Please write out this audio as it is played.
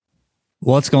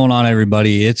What's going on,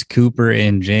 everybody? It's Cooper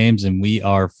and James, and we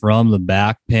are from the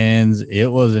back pins. It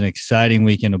was an exciting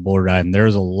weekend of bull riding. There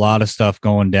was a lot of stuff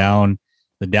going down.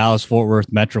 The Dallas-Fort Worth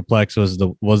Metroplex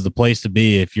was the place to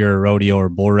be if you're a rodeo or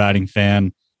bull riding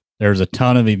fan. There's a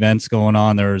ton of events going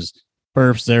on. There was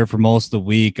perfs there for most of the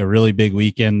week, a really big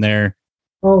weekend there.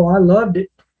 Oh, I loved it.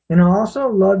 And I also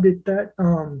loved it that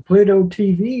Pluto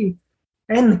TV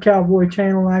and the Cowboy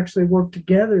Channel actually worked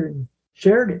together and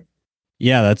shared it.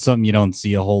 Yeah, that's something you don't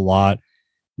see a whole lot.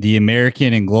 The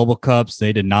American and Global Cups,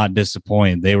 they did not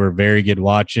disappoint. They were very good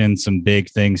watching. Some big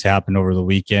things happened over the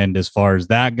weekend as far as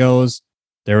that goes.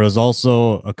 There was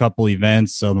also a couple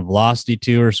events on the Velocity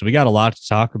Tour, so we got a lot to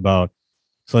talk about.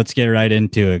 So let's get right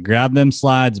into it. Grab them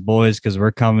slides, boys, because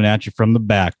we're coming at you from the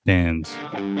back pins.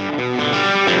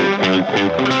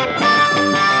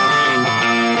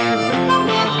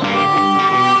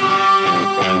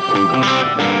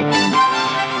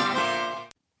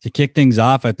 To kick things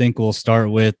off, I think we'll start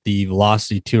with the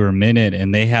Velocity Tour Minute,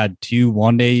 and they had two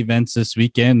one-day events this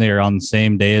weekend. They are on the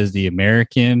same day as the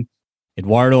American.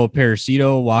 Eduardo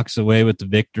Aparecido walks away with the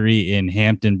victory in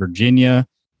Hampton, Virginia,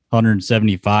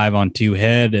 175 on two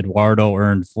head. Eduardo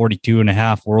earned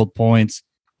 42.5 world points.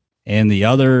 And the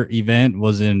other event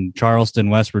was in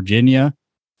Charleston, West Virginia.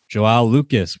 Joao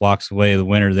Lucas walks away the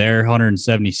winner there,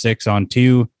 176 on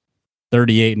two,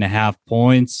 38.5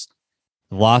 points.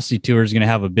 The Velocity Tour is going to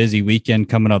have a busy weekend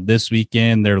coming up this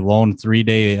weekend. Their lone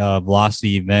 3-day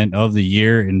Velocity event of the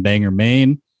year in Bangor,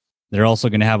 Maine. They're also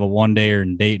going to have a one-dayer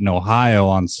in Dayton, Ohio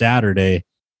on Saturday.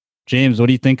 James, what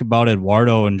do you think about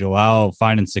Eduardo and Joao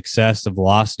finding success the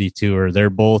Velocity Tour? They're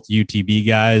both UTV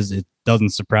guys. It doesn't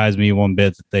surprise me one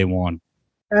bit that they won.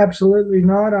 Absolutely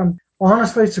not. I'm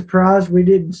honestly surprised we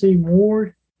didn't see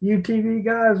more UTV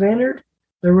guys entered.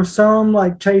 There was some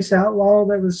like Chase Outlaw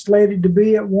that was slated to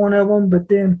be at one of them, but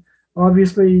then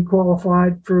obviously he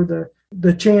qualified for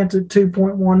the chance at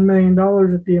 $2.1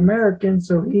 million at the American,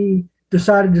 so he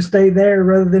decided to stay there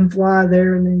rather than fly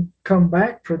there and then come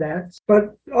back for that.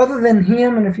 But other than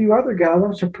him and a few other guys,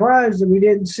 I'm surprised that we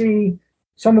didn't see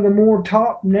some of the more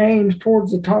top names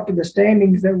towards the top of the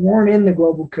standings that weren't in the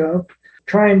Global Cup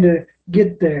trying to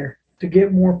get there to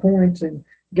get more points and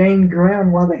gain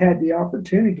ground while they had the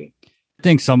opportunity. I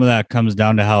think some of that comes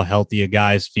down to how healthy a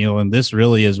guy's feeling. This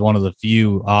really is one of the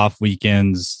few off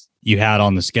weekends you had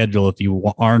on the schedule if you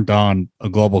aren't on a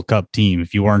Global Cup team,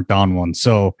 if you weren't on one.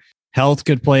 So health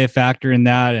could play a factor in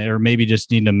that, or maybe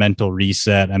just need a mental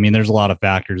reset. I mean, there's a lot of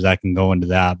factors that can go into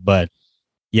that, but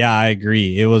yeah, I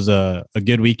agree. It was a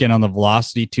good weekend on the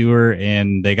Velocity Tour,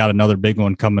 and they got another big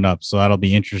one coming up. So that'll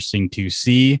be interesting to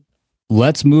see.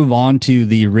 Let's move on to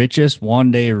the richest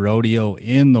one-day rodeo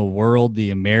in the world.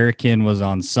 The American was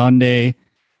on Sunday.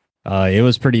 It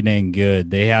was pretty dang good.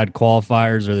 They had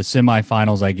qualifiers, or the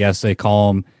semifinals, I guess they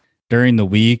call them, during the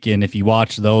week. And if you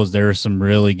watch those, there are some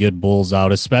really good bulls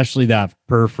out, especially that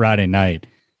per Friday night.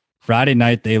 Friday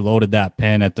night, they loaded that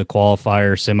pen at the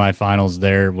qualifier semifinals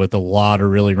there with a lot of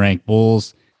really ranked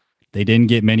bulls. They didn't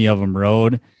get many of them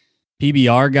rode.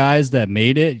 PBR guys that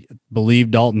made it, believe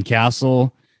Dalton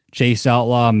Castle, Chase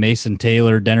Outlaw, Mason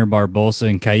Taylor, Denner Barbosa,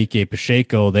 and Kaique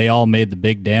Pacheco, they all made the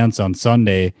big dance on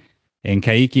Sunday. And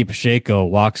Kaique Pacheco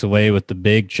walks away with the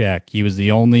big check. He was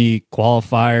the only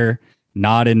qualifier,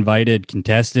 not invited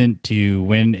contestant to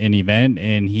win an event,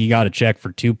 and he got a check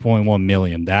for $2.1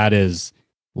 million. That is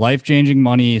life-changing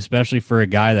money, especially for a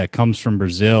guy that comes from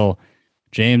Brazil.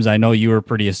 James, I know you were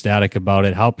pretty ecstatic about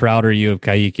it. How proud are you of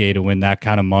Kaique to win that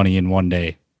kind of money in one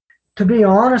day? To be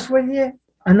honest with you,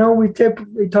 I know we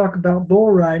typically talk about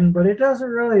bull riding, but it doesn't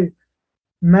really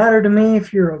matter to me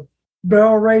if you're a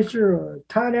barrel racer, or a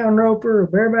tie-down roper, a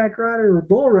bareback rider, or a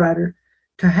bull rider.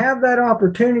 To have that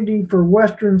opportunity for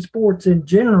Western sports in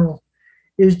general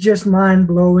is just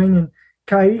mind-blowing. And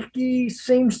Kaique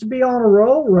seems to be on a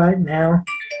roll right now.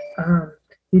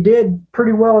 He did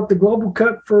pretty well at the Global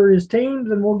Cup for his teams,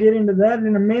 and we'll get into that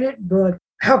in a minute. But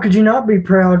how could you not be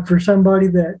proud for somebody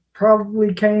that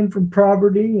probably came from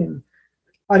poverty? And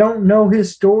I don't know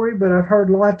his story, but I've heard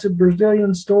lots of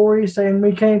Brazilian stories saying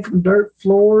we came from dirt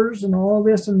floors and all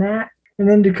this and that. And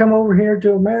then to come over here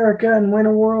to America and win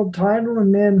a world title,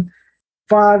 and then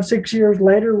 5-6 years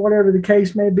later, whatever the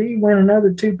case may be, win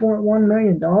another $2.1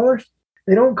 million.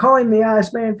 They don't call him the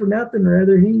Iceman for nothing.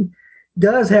 Rather, he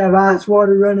does have ice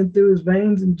water running through his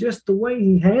veins, and just the way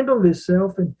he handled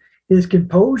himself and his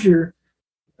composure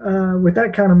with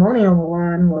that kind of money on the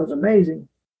line was amazing.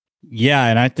 Yeah,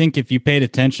 and I think if you paid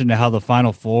attention to how the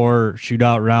Final Four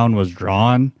shootout round was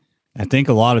drawn, I think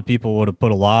a lot of people would have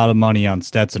put a lot of money on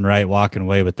Stetson Wright walking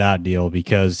away with that deal,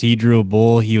 because he drew a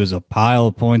bull. He was a pile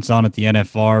of points on at the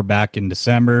NFR back in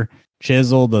December.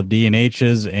 chiseled of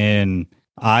DNHs, and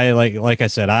I like I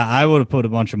said, I would have put a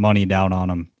bunch of money down on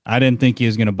him. I didn't think he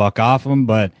was going to buck off him,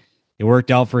 but it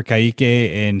worked out for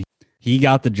Kaique, and he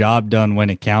got the job done when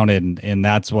it counted, and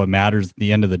that's what matters at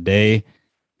the end of the day. A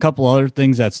couple other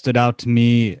things that stood out to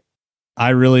me. I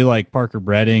really like Parker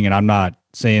Bredding, and I'm not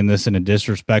saying this in a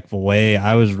disrespectful way.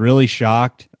 I was really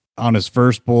shocked on his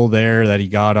first bull there that he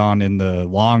got on in the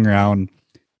long round.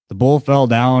 The bull fell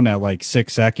down at like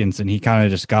 6 seconds, and he kind of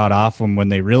just got off him when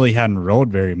they really hadn't rode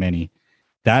very many.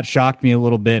 That shocked me a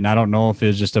little bit, and I don't know if it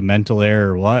was just a mental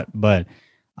error or what, but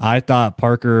I thought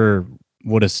Parker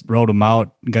would have rode him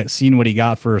out, seen what he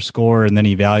got for a score, and then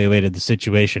evaluated the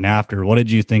situation after. What did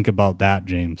you think about that,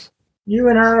 James? You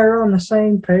and I are on the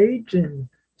same page, and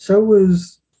so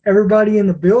was everybody in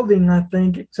the building, I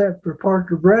think, except for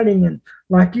Parker Bredding. And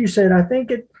like you said, I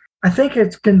think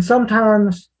it can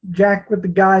sometimes jack with the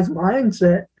guy's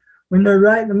mindset when they're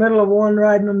right in the middle of one,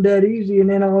 riding them dead easy, and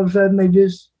then all of a sudden they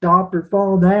just stop or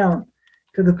fall down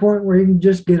to the point where you can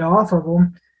just get off of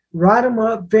them, ride them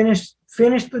up, finish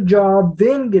the job,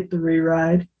 then get the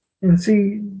re-ride and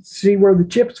see where the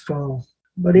chips fall.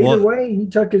 But either way, he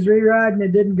took his re-ride and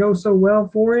it didn't go so well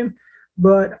for him.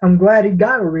 But I'm glad he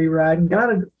got a re-ride and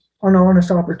got an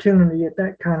honest opportunity at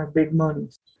that kind of big money.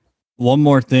 One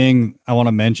more thing I want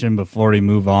to mention before we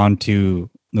move on to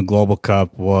the Global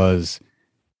Cup was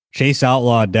Chase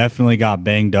Outlaw definitely got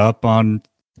banged up on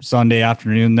Sunday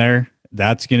afternoon there.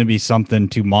 That's going to be something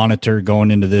to monitor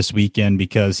going into this weekend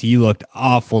because he looked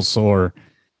awful sore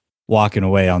walking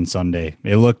away on Sunday.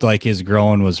 It looked like his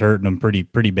groin was hurting him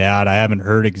pretty bad. I haven't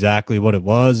heard exactly what it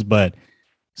was, but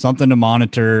something to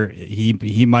monitor.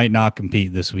 He might not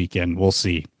compete this weekend. We'll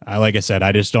see. Like I said,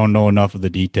 I just don't know enough of the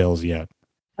details yet.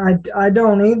 I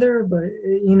don't either, but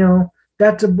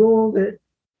that's a bull that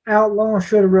Outlaw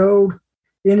should have rode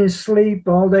in his sleep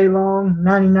all day long,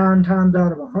 99 times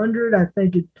out of 100. I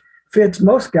think it fits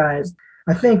most guys.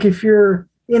 I think if you're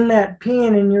in that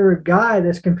pen and you're a guy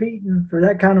that's competing for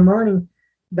that kind of money,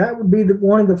 that would be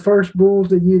one of the first bulls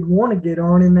that you'd want to get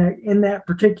on in that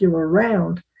particular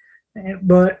round.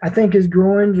 But I think his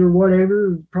groins or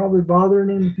whatever probably bothering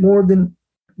him more than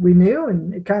we knew,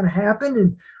 and it kind of happened.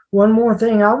 And one more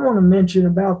thing I want to mention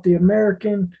about the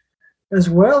American as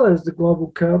well as the Global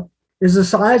Cup is the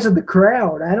size of the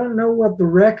crowd. I don't know what the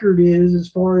record is as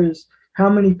far as how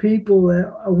many people at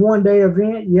a one-day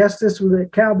event. Yes, this was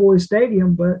at Cowboy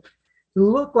Stadium, but it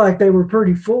looked like they were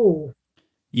pretty full.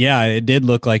 Yeah, it did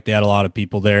look like they had a lot of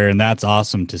people there, and that's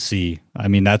awesome to see. I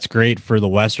mean, that's great for the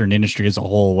Western industry as a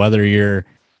whole, whether you're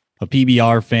a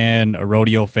PBR fan, a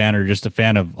rodeo fan, or just a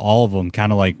fan of all of them,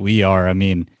 kind of like we are. I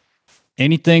mean,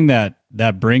 anything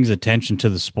that brings attention to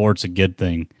the sport's a good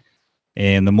thing.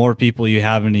 And the more people you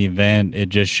have in the event, it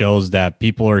just shows that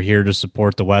people are here to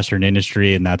support the Western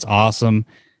industry, and that's awesome.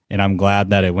 And I'm glad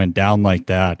that it went down like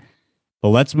that. But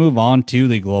let's move on to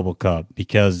the Global Cup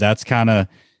because that's kind of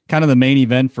the main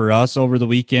event for us over the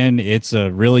weekend. It's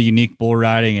a really unique bull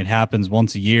riding. It happens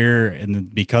once a year,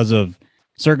 and because of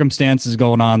circumstances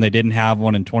going on, they didn't have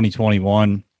one in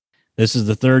 2021. This is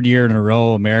the third year in a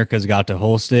row America's got to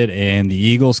host it, and the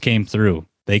Eagles came through.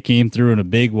 They came through in a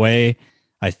big way.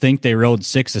 I think they rode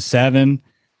 6 of 7.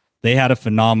 They had a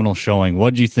phenomenal showing.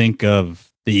 What did you think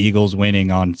of the Eagles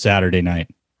winning on Saturday night?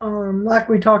 Like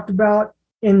we talked about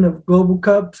in the Global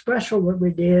Cup special that we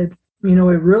did, it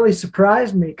really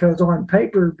surprised me because on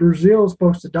paper, Brazil's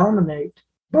supposed to dominate.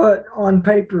 But on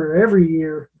paper, every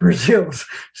year, Brazil's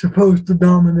supposed to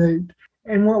dominate.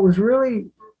 And what was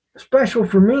really special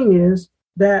for me is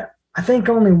that I think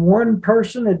only one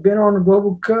person had been on a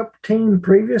Global Cup team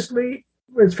previously,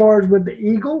 as far as with the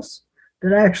Eagles,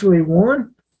 that actually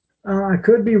won. I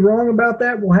could be wrong about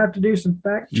that. We'll have to do some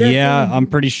fact checking. Yeah, I'm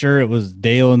pretty sure it was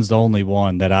Dalen's the only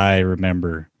one that I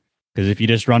remember. Because if you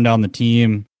just run down the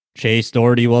team, Chase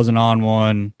Doherty wasn't on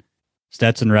one.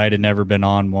 Stetson Wright had never been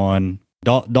on one.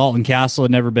 Dalton Castle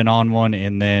had never been on one.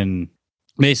 And then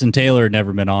Mason Taylor had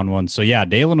never been on one. So yeah,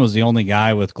 Dalen was the only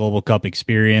guy with Global Cup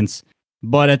experience.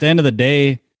 But at the end of the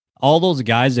day, all those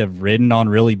guys have ridden on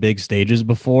really big stages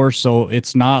before, so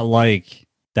it's not like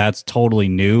that's totally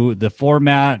new. The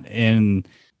format and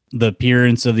the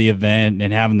appearance of the event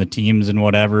and having the teams and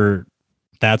whatever,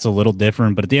 that's a little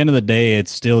different. But at the end of the day,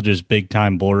 it's still just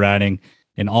big-time bull riding,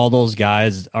 and all those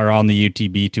guys are on the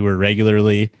UTB tour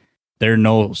regularly. They're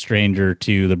no stranger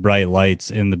to the bright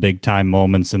lights and the big-time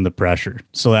moments and the pressure,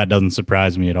 so that doesn't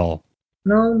surprise me at all.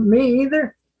 No, me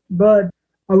either, but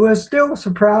I was still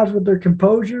surprised with their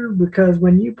composure because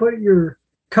when you put your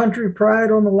country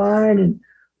pride on the line and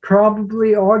probably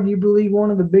arguably one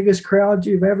of the biggest crowds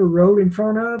you've ever rode in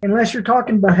front of, unless you're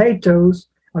talking Bajetos,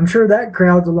 I'm sure that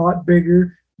crowd's a lot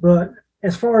bigger, but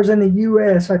as far as in the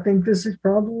U.S., I think this is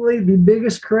probably the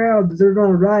biggest crowd that they're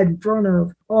going to ride in front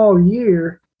of all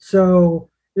year. So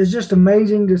it's just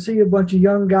amazing to see a bunch of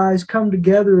young guys come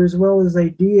together as well as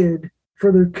they did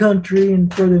for their country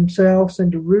and for themselves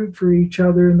and to root for each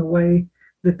other in the way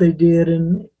that they did.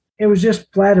 And it was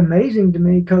just flat amazing to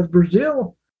me because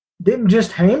Brazil didn't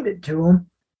just hand it to them.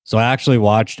 So I actually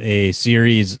watched a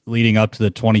series leading up to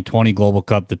the 2020 Global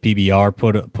Cup, the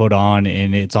PBR put on,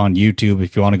 and it's on YouTube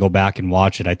if you want to go back and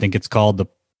watch it. I think it's called The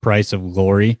Price of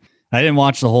Glory. I didn't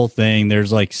watch the whole thing.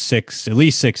 There's like at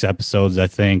least six episodes, I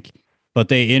think. But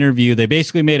they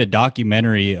basically made a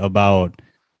documentary about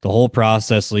the whole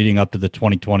process leading up to the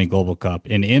 2020 Global Cup.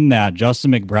 And in that,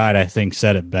 Justin McBride, I think,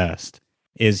 said it best,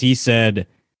 is he said,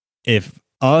 if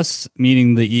us,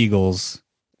 meaning the Eagles,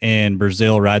 and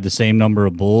Brazil ride the same number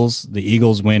of bulls, the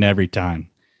Eagles win every time.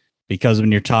 Because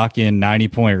when you're talking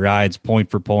 90-point rides,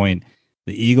 point for point,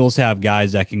 the Eagles have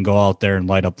guys that can go out there and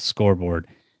light up the scoreboard.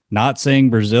 Not saying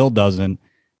Brazil doesn't,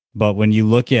 but when you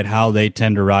look at how they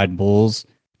tend to ride bulls,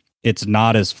 it's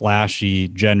not as flashy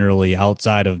generally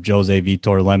outside of Jose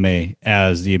Vitor Leme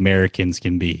as the Americans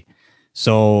can be.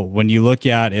 So when you look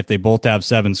at if they both have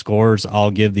 7 scores, I'll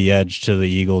give the edge to the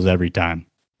Eagles every time.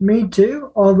 Me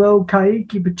too, although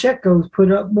Kaique Pacheco's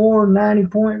put up more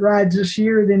 90-point rides this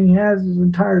year than he has his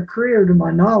entire career, to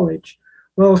my knowledge.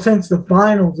 Well, since the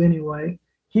finals anyway.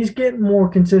 He's getting more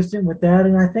consistent with that,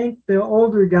 and I think the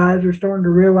older guys are starting to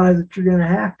realize that you're going to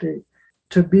have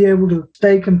to be able to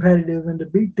stay competitive and to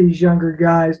beat these younger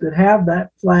guys that have that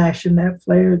flash and that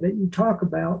flair that you talk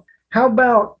about. How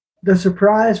about the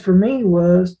surprise for me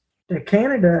was that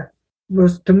Canada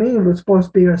was supposed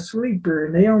to be a sleeper,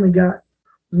 and they only got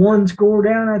 1 score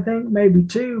down, I think, maybe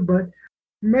 2, but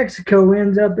Mexico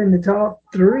ends up in the top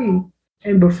 3.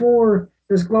 And before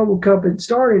this Global Cup had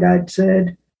started, I'd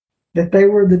said that they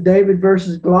were the David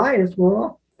versus Goliath.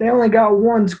 Well, they only got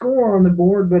 1 score on the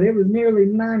board, but it was nearly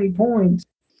 90 points.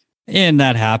 And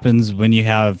that happens when you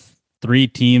have 3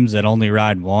 teams that only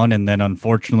ride 1, and then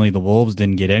unfortunately the Wolves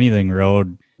didn't get anything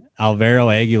rode. Alvaro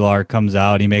Aguilar comes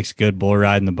out. He makes a good bull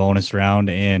ride in the bonus round,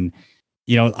 and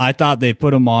I thought they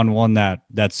put him on one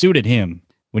that suited him.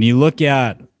 When you look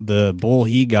at the bull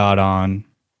he got on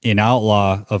in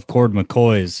Outlaw of Cord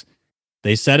McCoy's,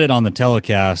 they said it on the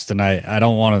telecast, and I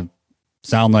don't want to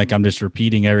sound like I'm just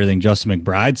repeating everything Justin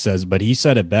McBride says, but he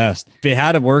said it best. If it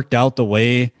had worked out the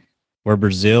way where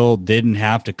Brazil didn't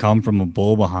have to come from a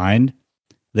bull behind,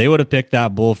 they would have picked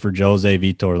that bull for Jose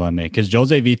Vitor Leme, because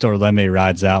Jose Vitor Leme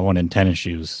rides that one in tennis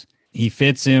shoes. He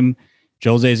fits him.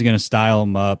 Jose's going to style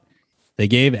him up. They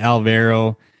gave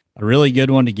Alvaro a really good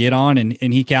one to get on,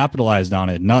 and he capitalized on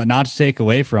it. Not to take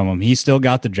away from him. He still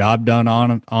got the job done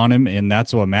on him, and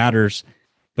that's what matters.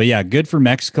 But yeah, good for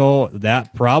Mexico.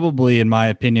 That probably, in my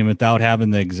opinion, without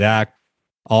having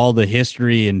all the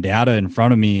history and data in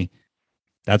front of me,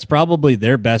 that's probably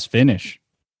their best finish,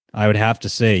 I would have to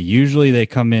say. Usually they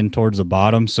come in towards the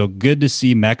bottom, so good to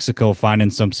see Mexico finding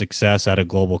some success at a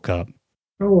Global Cup.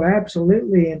 Oh,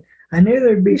 absolutely. And I knew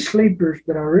there'd be sleepers,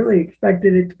 but I really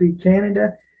expected it to be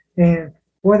Canada. And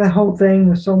boy, the whole thing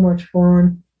was so much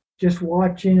fun just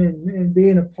watching and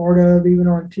being a part of, even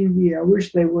on TV. I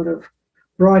wish they would have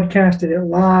broadcasted it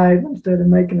live instead of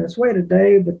making us wait a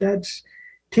day, but that's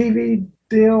TV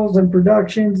deals and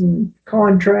productions and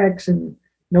contracts, and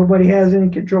nobody has any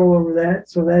control over that.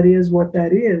 So that is what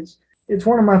that is. It's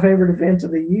one of my favorite events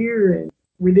of the year, and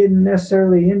we didn't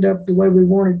necessarily end up the way we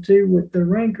wanted to with the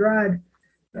rank ride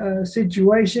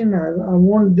situation. I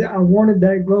wanted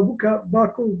that Global Cup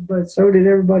buckle, but so did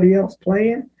everybody else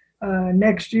playing.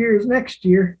 Next year is next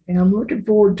year, and I'm looking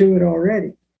forward to it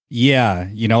already. Yeah,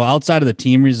 outside of the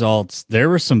team results, there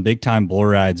were some big time bull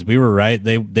rides. We were right.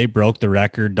 They broke the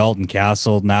record. Dalton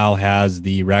Castle now has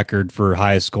the record for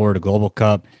highest score at a Global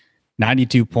Cup.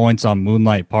 92 points on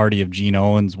Moonlight Party of Gene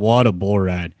Owens. What a bull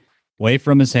ride. Way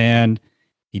from his hand.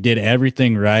 He did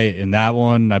everything right, and that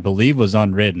one, I believe, was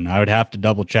unridden. I would have to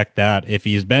double-check that. If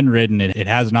he's been ridden, it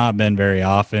has not been very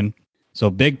often. So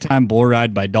big-time bull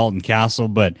ride by Dalton Castle,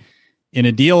 but in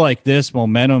a deal like this,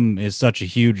 momentum is such a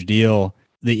huge deal.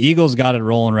 The Eagles got it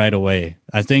rolling right away.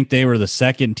 I think they were the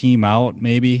second team out,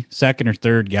 maybe. Second or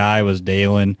third guy was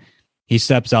Dalen. He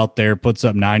steps out there, puts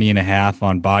up 90.5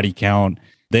 on body count.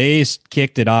 They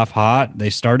kicked it off hot. They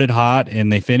started hot,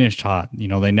 and they finished hot.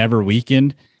 They never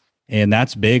weakened. And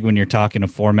that's big when you're talking a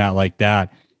format like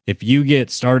that. If you get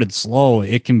started slow,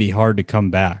 it can be hard to come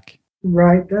back.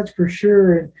 Right, that's for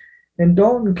sure. And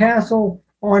Dalton Castle,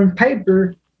 on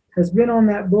paper, has been on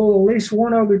that bull at least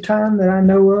one other time that I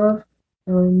know of.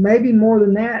 Maybe more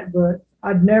than that, but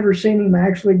I'd never seen him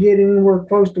actually get anywhere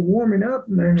close to warming up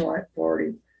Moonlight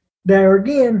Party. There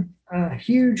again, a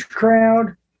huge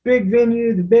crowd, big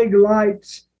venue, the big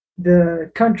lights,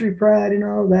 the country pride and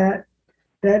all that.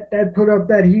 That put up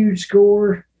that huge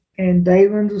score. And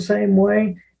Dalen's the same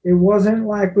way. It wasn't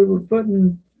like we were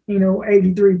putting,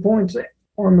 83 points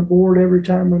on the board every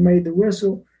time we made the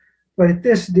whistle. But at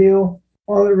this deal,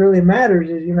 all that really matters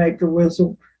is you make the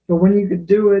whistle. But when you could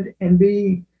do it and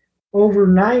be over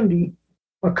 90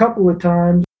 a couple of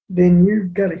times, then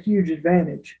you've got a huge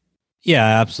advantage.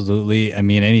 Yeah, absolutely. I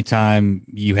mean, anytime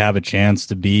you have a chance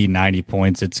to be 90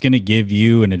 points, it's going to give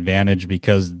you an advantage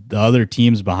because the other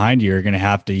teams behind you are going to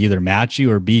have to either match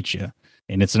you or beat you.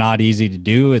 And it's not easy to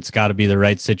do. It's got to be the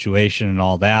right situation and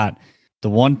all that. The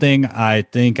one thing I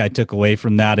think I took away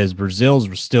from that is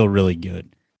Brazil's still really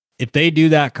good. If they do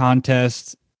that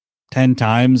contest 10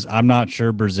 times, I'm not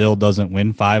sure Brazil doesn't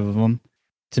win 5 of them.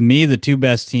 To me, the 2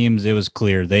 best teams, it was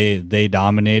clear. They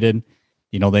dominated.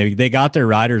 They got their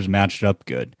riders matched up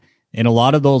good. And a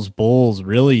lot of those bulls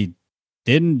really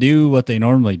didn't do what they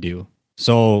normally do.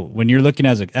 So when you're looking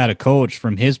at a coach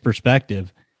from his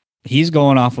perspective, he's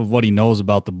going off of what he knows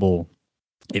about the bull.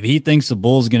 If he thinks the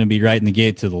bull's going to be right in the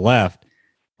gate to the left,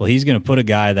 well, he's going to put a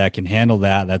guy that can handle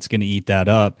that, that's going to eat that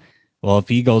up. Well, if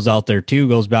he goes out there too,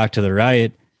 goes back to the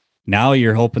right, now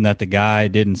you're hoping that the guy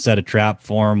didn't set a trap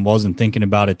for him, wasn't thinking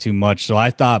about it too much. So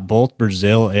I thought both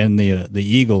Brazil and the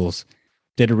Eagles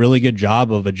did a really good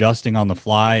job of adjusting on the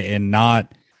fly and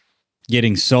not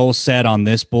getting so set on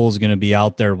this bull's going to be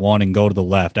out there one and go to the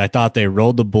left. I thought they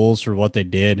rode the bulls for what they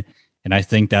did, and I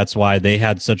think that's why they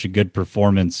had such a good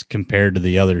performance compared to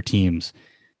the other teams.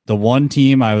 The one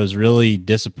team I was really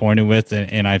disappointed with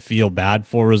and I feel bad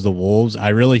for was the Wolves. I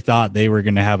really thought they were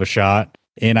going to have a shot.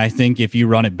 And I think if you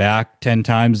run it back 10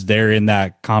 times, they're in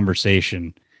that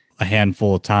conversation a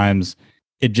handful of times.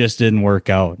 It just didn't work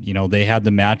out. They had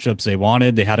the matchups they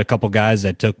wanted. They had a couple guys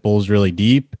that took bulls really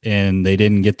deep and they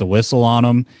didn't get the whistle on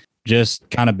them. Just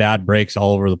kind of bad breaks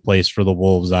all over the place for the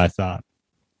Wolves, I thought.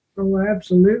 Oh,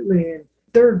 absolutely. And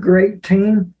they're a great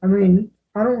team. I mean,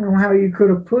 I don't know how you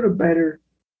could have put a better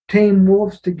team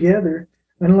Wolves together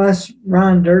unless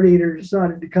Ryan Dirt Eater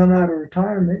decided to come out of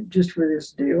retirement just for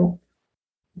this deal.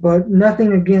 But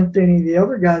nothing against any of the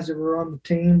other guys that were on the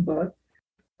team. But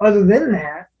other than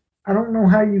that, I don't know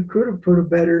how you could have put a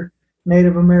better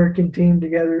Native American team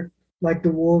together like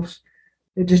the Wolves.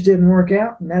 It just didn't work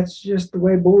out, and that's just the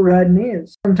way bull riding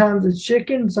is. Sometimes it's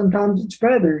chicken, sometimes it's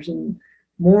feathers, and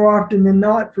more often than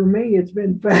not, for me, it's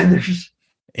been feathers.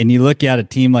 And you look at a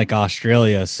team like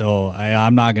Australia, so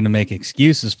I'm not going to make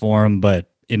excuses for them, but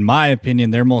in my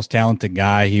opinion, their most talented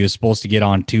guy, he was supposed to get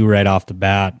on 2 right off the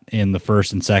bat in the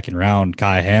first and second round,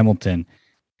 Kai Hamilton.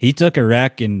 He took a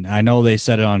wreck, and I know they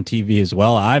said it on TV as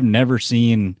well. I've never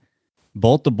seen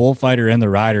both the bullfighter and the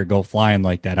rider go flying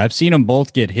like that. I've seen them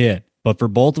both get hit, but for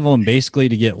both of them basically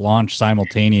to get launched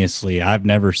simultaneously, I've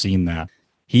never seen that.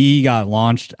 He got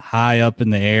launched high up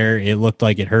in the air. It looked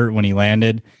like it hurt when he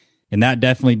landed, and that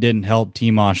definitely didn't help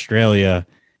Team Australia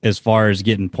as far as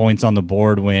getting points on the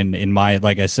board when,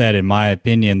 like I said, in my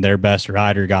opinion, their best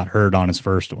rider got hurt on his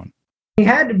first one. He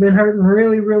had to have been hurting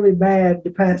really, really bad to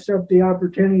pass up the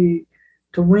opportunity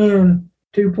to win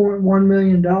 $2.1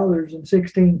 million in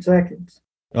 16 seconds.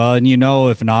 And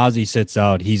if an Aussie sits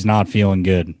out, he's not feeling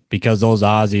good because those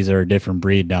Aussies are a different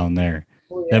breed down there.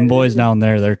 Oh, yeah, them boys down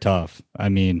there, they're tough. I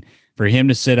mean, for him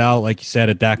to sit out, like you said,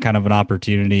 at that kind of an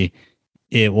opportunity,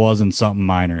 it wasn't something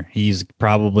minor. He's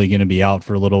probably going to be out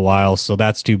for a little while, so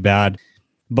that's too bad.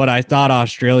 But I thought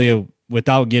Australia,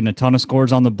 without getting a ton of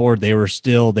scores on the board, they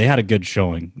had a good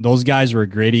showing. Those guys were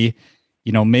gritty.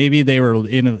 Maybe they were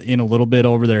in a little bit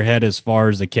over their head as far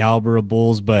as the caliber of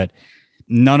bulls, but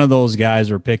none of those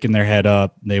guys were picking their head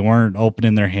up. They weren't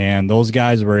opening their hand. Those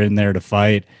guys were in there to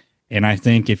fight. And I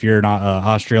think if you're an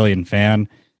Australian fan,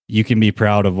 you can be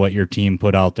proud of what your team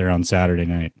put out there on Saturday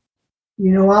night.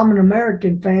 I'm an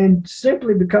American fan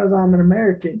simply because I'm an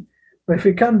American. But if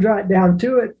it comes right down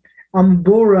to it, I'm a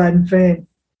bull riding fan,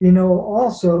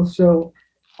 also. So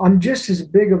I'm just as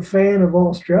big a fan of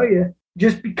Australia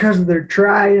just because of their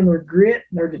try and their grit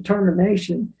and their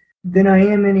determination than I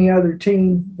am any other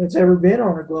team that's ever been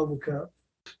on a Global Cup.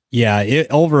 Yeah,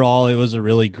 overall, it was a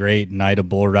really great night of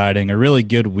bull riding, a really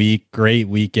good week, great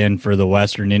weekend for the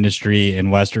Western industry and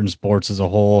Western sports as a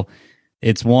whole.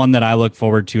 It's one that I look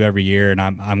forward to every year, and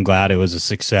I'm glad it was a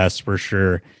success for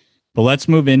sure. But let's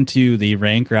move into the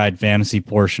Rank Ride Fantasy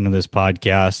portion of this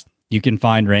podcast. You can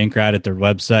find Rank Ride at their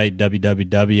website,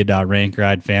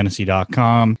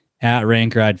 www.rankridefantasy.com, at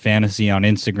Rank Ride Fantasy on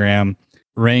Instagram,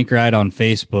 Rank Ride on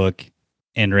Facebook,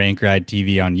 and Rank Ride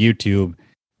TV on YouTube.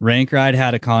 Rank Ride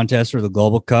had a contest for the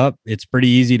Global Cup. It's pretty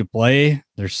easy to play.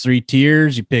 There's 3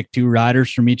 tiers. You pick 2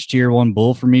 riders from each tier, 1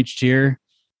 bull from each tier.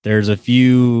 There's a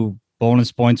few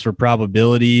bonus points for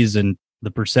probabilities and the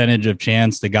percentage of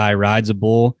chance the guy rides a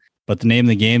bull. But the name of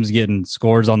the game is getting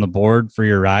scores on the board for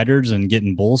your riders and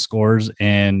getting bull scores.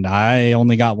 And I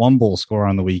only got 1 bull score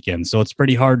on the weekend. So it's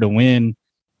pretty hard to win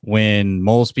when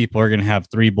most people are going to have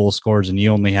 3 bull scores and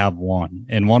you only have 1.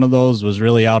 And one of those was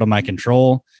really out of my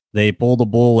control. They pulled a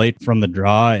bull late from the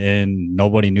draw and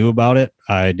nobody knew about it.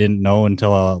 I didn't know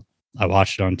until I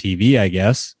watched it on TV, I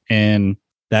guess. And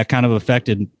that kind of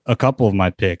affected a couple of my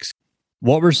picks.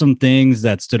 What were some things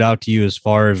that stood out to you as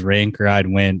far as Rank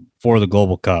Ride went for the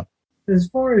Global Cup? As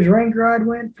far as Rank Ride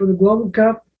went for the Global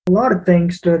Cup, a lot of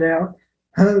things stood out.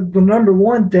 The number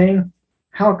one thing,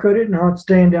 how could it not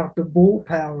stand out? The bull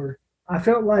power. I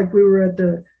felt like we were at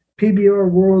the PBR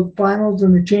World Finals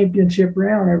in the championship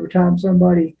round every time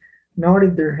somebody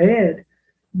nodded their head.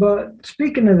 But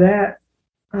speaking of that,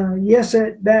 yes,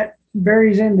 that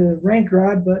varies into Rank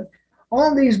Ride, but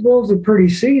all these bulls are pretty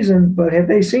seasoned, but have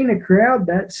they seen a crowd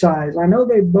that size? I know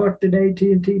they bucked at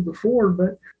AT&T before,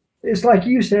 but it's like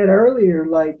you said earlier,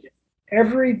 like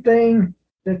everything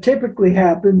that typically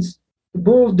happens, the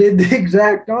bulls did the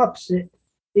exact opposite.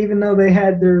 Even though they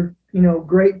had their,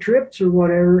 great trips or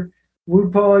whatever,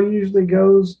 Woo-Paw usually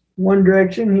goes one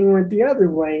direction, he went the other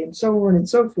way, and so on and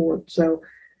so forth. So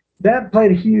that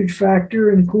played a huge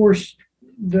factor. And of course,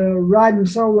 the riding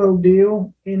solo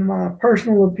deal, in my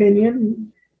personal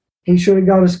opinion, he should have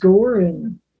got a score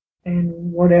and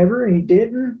whatever, he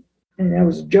didn't. And that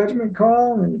was a judgment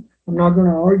call, and I'm not going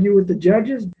to argue with the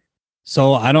judges.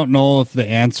 So I don't know if the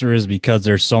answer is because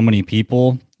there's so many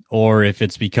people or if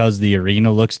it's because the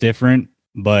arena looks different.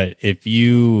 But if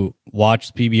you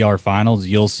watch the PBR finals,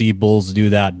 you'll see bulls do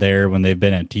that there when they've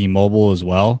been at T-Mobile as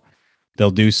well.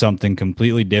 They'll do something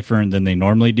completely different than they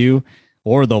normally do,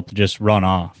 or they'll just run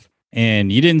off.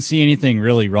 And you didn't see anything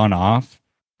really run off.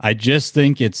 I just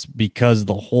think it's because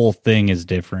the whole thing is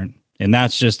different. And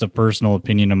that's just a personal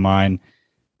opinion of mine.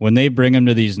 When they bring them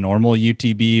to these normal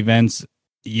UTB events,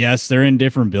 yes, they're in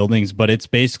different buildings, but it's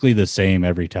basically the same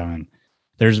every time.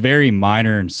 There's very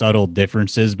minor and subtle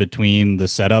differences between the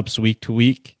setups week to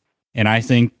week. And I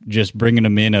think just bringing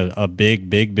them in a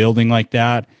big building like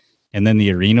that, and then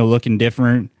the arena looking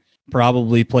different,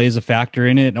 probably plays a factor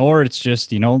in it. Or it's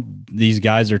just, these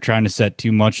guys are trying to set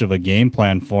too much of a game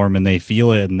plan for them and they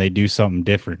feel it and they do something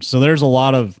different. So there's a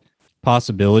lot of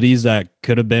possibilities that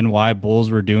could have been why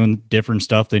bulls were doing different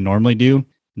stuff they normally do.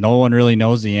 No one really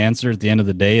knows the answer at the end of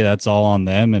the day. That's all on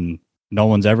them, and no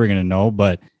one's ever going to know.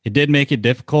 But it did make it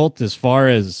difficult as far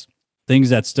as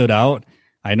things that stood out.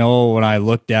 I know when I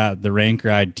looked at the Rank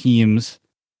Ride teams,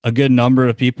 a good number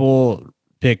of people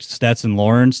picked Stetson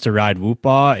Lawrence to ride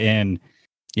Woo-Paw, and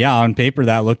yeah, on paper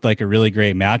that looked like a really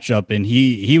great matchup. And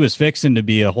he was fixing to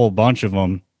be a whole bunch of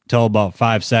them till about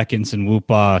 5 seconds, and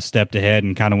Woo-Paw stepped ahead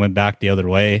and kind of went back the other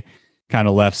way, kind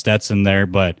of left Stetson there.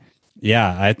 But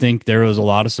yeah, I think there was a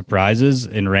lot of surprises.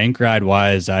 In Rank Ride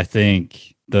wise, I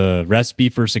think the recipe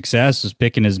for success was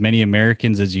picking as many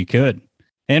Americans as you could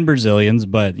and Brazilians.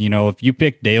 But, if you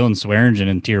picked Dalen Swearingen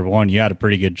in Tier 1, you had a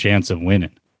pretty good chance of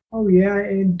winning. Oh, yeah.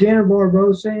 And Denner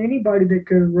Barbosa, anybody that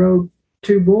could have rode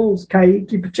 2 bulls,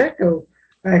 Kaiki Pacheco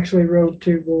actually rode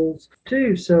 2 bulls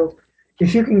too. So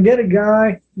if you can get a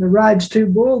guy that rides 2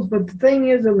 bulls, but the thing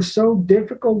is that was so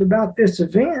difficult about this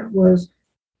event was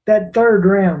that third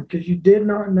round, because you did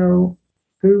not know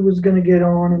who was going to get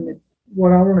on in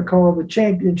what I want to call the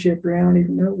championship round,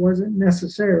 even though it wasn't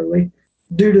necessarily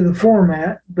due to the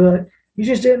format, but you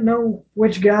just didn't know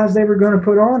which guys they were going to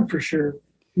put on for sure.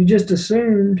 You just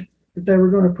assumed that they were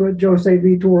going to put Jose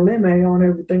Vitor Leme on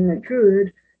everything they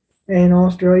could, and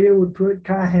Australia would put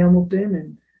Kai Hamilton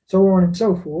and so on and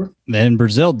so forth. And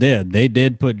Brazil did. They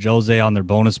did put Jose on their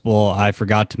bonus bull. I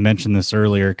forgot to mention this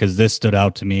earlier because this stood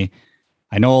out to me.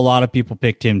 I know a lot of people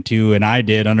picked him too, and I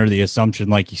did under the assumption,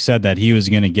 like you said, that he was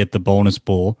going to get the bonus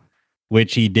bull,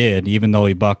 which he did, even though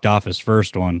he bucked off his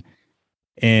first one.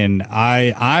 And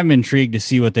I'm intrigued to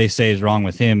see what they say is wrong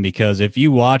with him, because if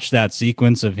you watch that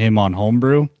sequence of him on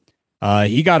Homebrew,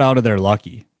 he got out of there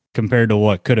lucky compared to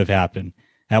what could have happened.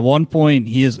 At one point,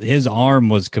 his arm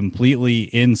was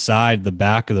completely inside the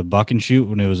back of the buck and chute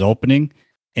when it was opening.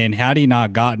 And had he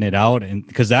not gotten it out, and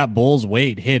because that bull's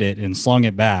weight hit it and slung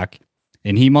it back,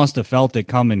 and he must have felt it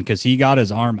coming because he got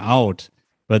his arm out.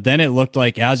 But then it looked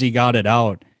like as he got it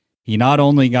out, he not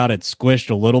only got it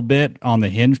squished a little bit on the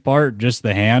hinge part, just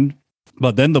the hand,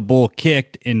 but then the bull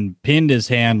kicked and pinned his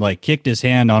hand, like kicked his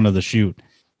hand onto the chute.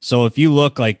 So if you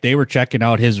look, like they were checking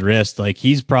out his wrist, like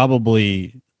he's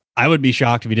probably I would be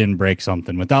shocked if he didn't break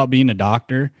something. Without being a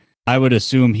doctor, I would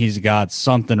assume he's got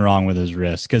something wrong with his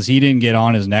wrist because he didn't get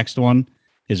on his next one,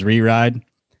 his re-ride,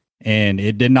 and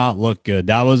it did not look good.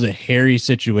 That was a hairy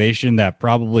situation that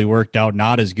probably worked out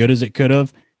not as good as it could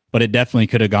have, but it definitely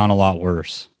could have gone a lot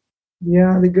worse.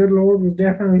 Yeah, the good Lord was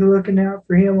definitely looking out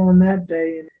for him on that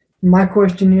day. And my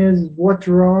question is what's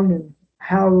wrong and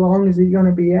how long is he going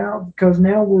to be out? Because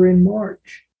now we're in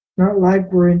March, not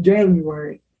like we're in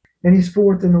January. And he's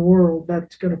fourth in the world.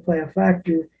 That's going to play a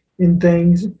factor in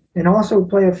things and also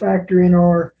play a factor in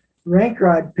our rank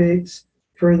ride picks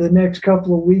for the next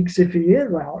couple of weeks if he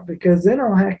is out, because then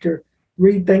I'll have to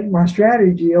rethink my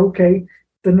strategy. Okay,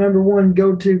 the number one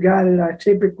go-to guy that I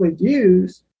typically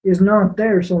use is not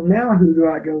there. So now who do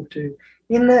I go to?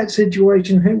 In that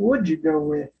situation, who would you go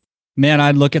with? Man,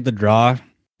 I'd look at the draw.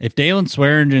 If Dalen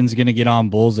Swearingen's going to get on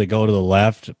bulls that go to the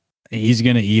left, he's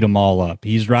going to eat them all up.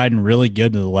 He's riding really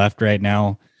good to the left right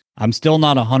now. I'm still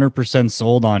not 100%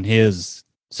 sold on his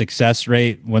success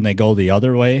rate when they go the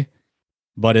other way.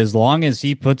 But as long as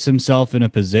he puts himself in a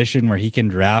position where he can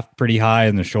draft pretty high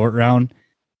in the short round,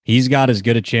 he's got as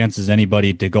good a chance as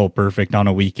anybody to go perfect on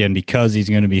a weekend because he's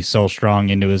going to be so strong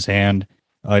into his hand.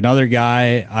 Another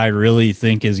guy I really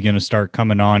think is going to start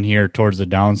coming on here towards the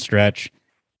down stretch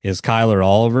is Kyler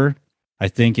Oliver. I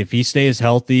think if he stays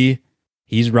healthy,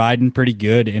 he's riding pretty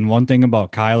good. And one thing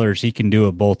about Kyler is he can do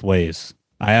it both ways.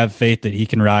 I have faith that he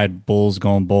can ride bulls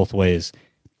going both ways.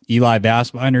 Eli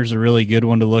Bassbinder's a really good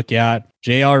one to look at.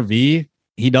 JRV,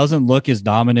 he doesn't look as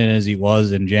dominant as he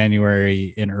was in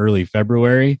January and early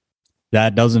February.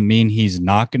 That doesn't mean he's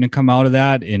not going to come out of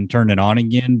that and turn it on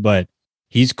again, but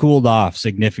he's cooled off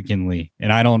significantly.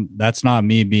 And that's not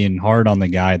me being hard on the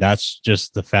guy. That's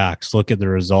just the facts. Look at the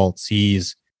results.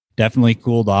 He's definitely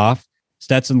cooled off.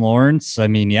 Stetson Lawrence, I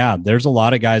mean, yeah, there's a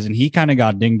lot of guys, and he kind of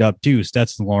got dinged up too.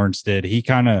 Stetson Lawrence did.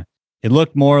 It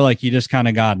looked more like he just kind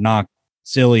of got knocked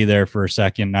silly there for a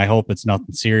second. I hope it's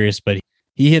nothing serious, but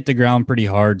he hit the ground pretty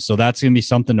hard. So that's going to be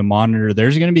something to monitor.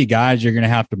 There's going to be guys you're going to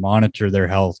have to monitor their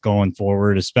health going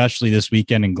forward, especially this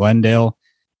weekend in Glendale,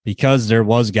 because there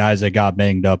was guys that got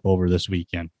banged up over this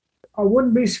weekend. I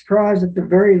wouldn't be surprised at the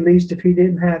very least if he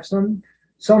didn't have some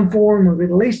form of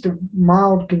at least a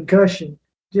mild concussion,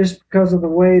 just because of the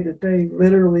way that they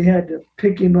literally had to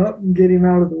pick him up and get him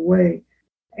out of the way.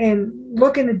 And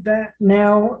looking at that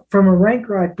now from a rank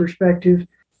ride perspective,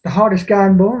 the hottest guy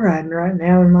in bull riding right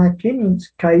now, in my opinion,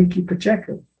 is Kaiki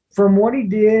Pacheco. From what he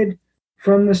did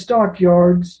from the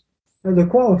stockyards of the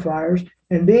qualifiers,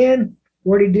 and then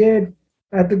what he did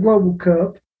at the Global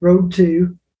Cup, Road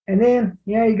 2, and then,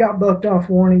 yeah, he got bucked off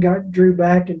one and got drew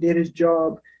back and did his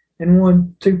job and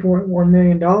won $2.1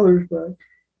 million, but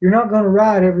you're not going to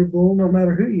ride every bull no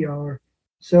matter who you are.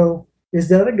 So is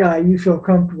that a guy you feel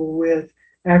comfortable with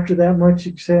after that much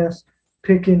success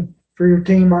picking for your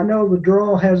team? I know the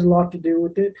draw has a lot to do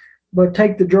with it, but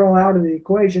take the draw out of the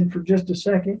equation for just a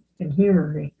second and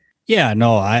humor me. Yeah,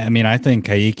 no, I mean, I think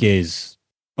Kaike's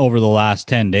over the last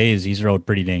 10 days, he's rode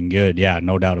pretty dang good. Yeah,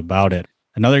 no doubt about it.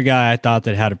 Another guy I thought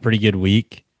that had a pretty good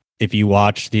week, if you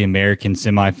watch the American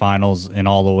semifinals and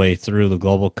all the way through the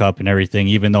Global Cup and everything,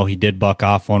 even though he did buck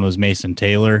off one, was Mason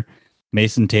Taylor.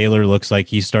 Mason Taylor looks like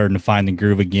he's starting to find the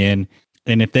groove again.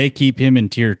 And if they keep him in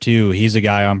tier 2, he's a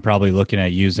guy I'm probably looking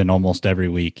at using almost every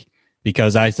week,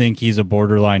 because I think he's a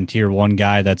borderline tier 1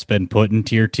 guy that's been put in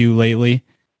tier 2 lately.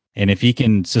 And if he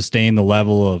can sustain the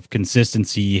level of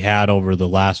consistency he had over the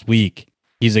last week,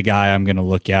 he's a guy I'm going to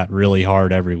look at really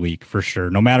hard every week for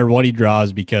sure, no matter what he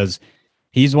draws, because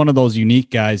he's one of those unique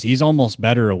guys. He's almost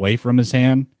better away from his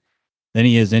hand than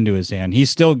he is into his hand. He's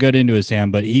still good into his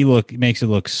hand, but he makes it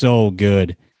look so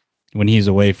good when he's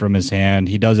away from his hand.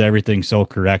 He does everything so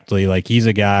correctly. Like, he's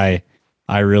a guy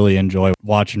I really enjoy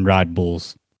watching ride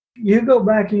bulls. You go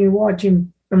back and you watch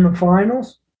him in the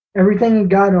finals, everything he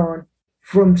got on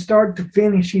from start to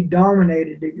finish, he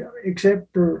dominated,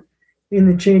 except for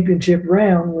in the championship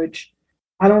round, which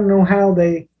I don't know how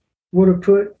they would have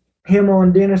put him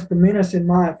on Dennis the Menace. In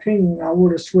my opinion, I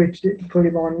would have switched it and put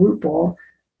him on RuPaul.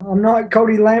 I'm not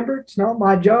Cody Lambert. It's not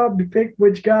my job to pick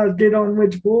which guys get on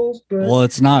which bulls. But well,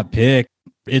 it's not picked.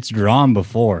 It's drawn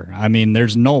before. I mean,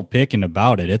 there's no picking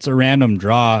about it. It's a random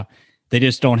draw. They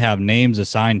just don't have names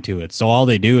assigned to it. So all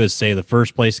they do is say the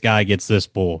first place guy gets this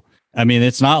bull. I mean,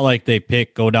 it's not like they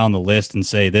go down the list and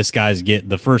say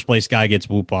the first place guy gets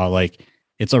Whoopah. Like,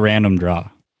 it's a random draw.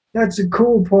 That's the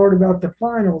cool part about the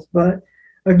finals. But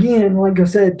again, like I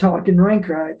said, talking rank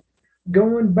ride,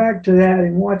 going back to that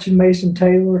and watching Mason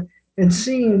Taylor and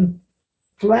seeing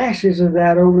flashes of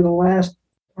that over the last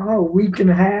week and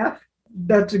a half,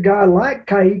 that's a guy like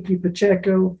Kaiki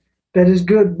Pacheco that is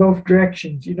good both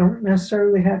directions. You don't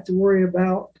necessarily have to worry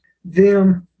about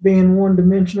them being one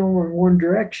dimensional or one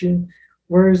direction.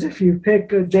 Whereas if you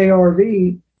pick a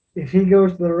JRV, if he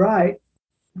goes to the right,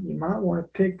 you might want to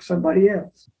pick somebody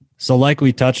else. So, like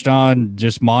we touched on,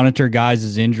 just monitor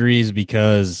guys' injuries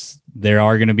because there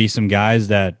are going to be some guys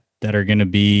that are going to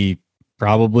be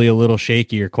probably a little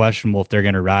shaky or questionable if they're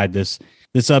going to ride this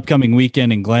upcoming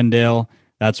weekend in Glendale.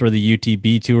 That's where the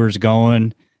UTB tour is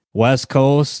going. West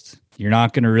Coast, you're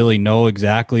not going to really know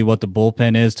exactly what the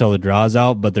bullpen is till the draw's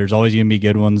out, but there's always going to be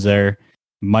good ones there.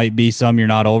 Might be some you're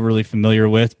not overly familiar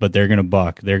with, but they're going to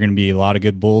buck. There are going to be a lot of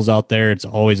good bulls out there. It's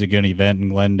always a good event in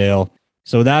Glendale.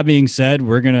 So that being said,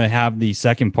 we're going to have the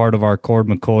second part of our Cord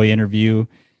McCoy interview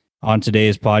on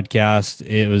today's podcast.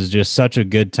 It was just such a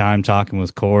good time talking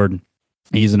with Cord.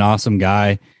 He's an awesome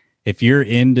guy. If you're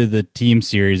into the team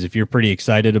series, if you're pretty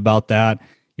excited about that,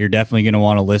 you're definitely going to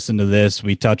want to listen to this.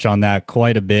 We touch on that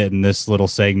quite a bit in this little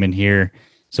segment here.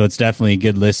 So it's definitely a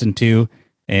good listen to,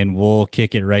 and we'll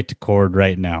kick it right to Cord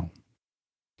right now.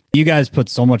 You guys put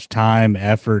so much time,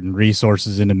 effort, and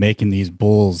resources into making these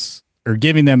bulls or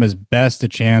giving them as best a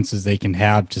chance as they can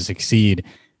have to succeed.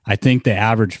 I think the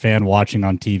average fan watching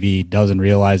on TV doesn't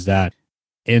realize that.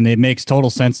 And it makes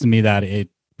total sense to me that it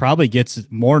probably gets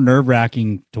more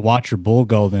nerve-wracking to watch your bull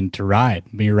go than to ride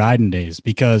your riding days,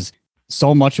 because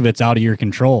so much of it's out of your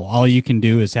control. All you can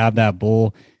do is have that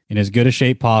bull in as good a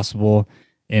shape possible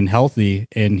and healthy,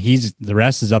 and the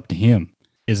rest is up to him.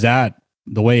 Is that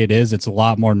the way it is? It's a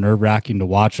lot more nerve-wracking to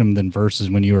watch him than versus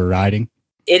when you were riding.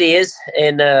 It is.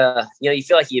 And, you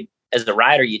feel like you, as a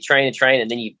rider, you train,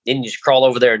 and then you just crawl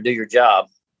over there and do your job.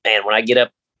 And when I get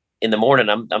up in the morning,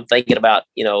 I'm thinking about,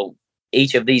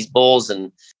 each of these bulls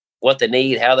and what they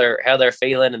need, how they're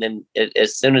feeling. And then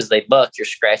as soon as they buck, you're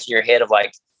scratching your head of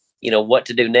like, what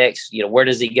to do next. Where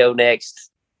does he go next?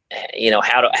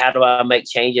 How do I make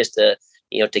changes to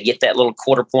get that little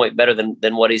quarter point better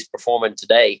than what he's performing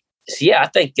today? So yeah, I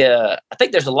think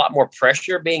there's a lot more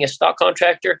pressure being a stock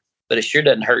contractor, but it sure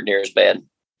doesn't hurt near as bad.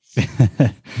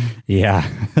 Yeah,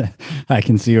 I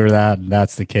can see where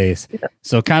that's the case. Yeah.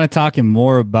 So kind of talking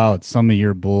more about some of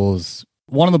your bulls.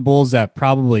 One of the bulls that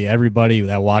probably everybody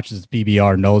that watches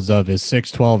PBR knows of is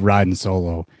 612 Riding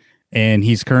Solo. And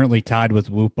he's currently tied with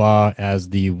Whoopah as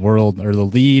the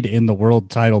lead in the world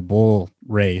title bull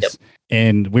race. Yep.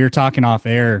 And we were talking off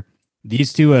air.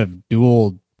 These two have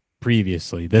dueled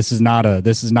previously. This is not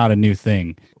a new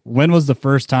thing. When was the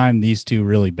first time these two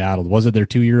really battled? Was it their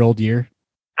 2-year-old year?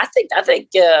 I think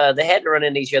they had to run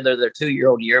into each other their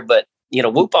 2-year-old year, but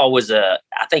Whoopah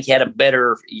I think he had a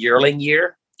better yearling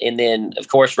year, and then of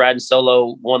course Riding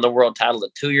Solo won the world title the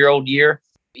 2-year-old year.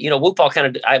 Whoopah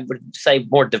kind of, I would say,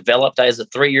 more developed as a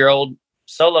 3-year-old.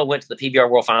 Solo went to the PBR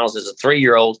World Finals as a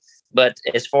 3-year-old, but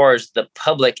as far as the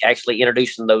public actually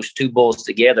introducing those two bulls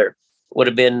together would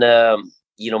have been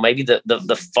maybe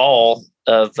the fall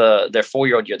of their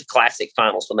 4-year-old year, the Classic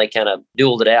Finals, when they kind of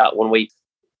dueled it out. When we,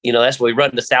 that's when we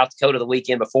run to South Dakota the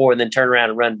weekend before and then turn around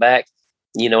and run back.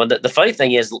 And the funny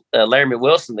thing is, Laramie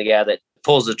Wilson, the guy that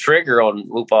pulls the trigger on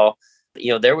Whoopah,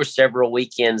 there were several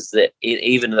weekends that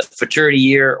even the Futurity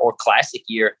year or Classic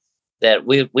year that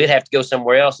we'd have to go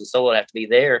somewhere else and Solo would have to be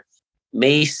there.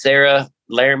 Me, Sarah,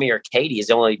 Laramie, or Katie is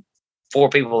the only 4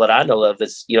 people that I know of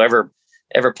that's ever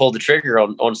pulled the trigger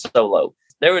on Solo.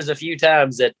 There was a few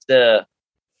times that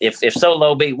if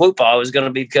Solo beat Whoopah, it was going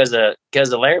to be because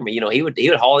of Laramie. He would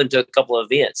haul him to a couple of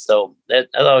events. So I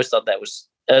always thought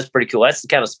that's pretty cool. That's the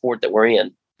kind of sport that we're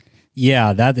in.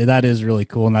 Yeah, that is really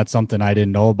cool, and that's something I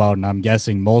didn't know about, and I'm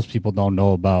guessing most people don't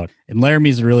know about. And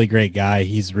Laramie's a really great guy.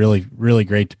 He's really, really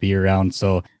great to be around.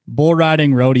 So bull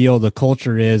riding, rodeo, the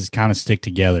culture is kind of stick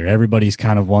together. Everybody's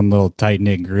kind of one little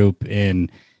tight-knit group,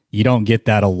 and you don't get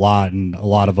that a lot in a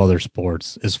lot of other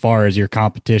sports. As far as your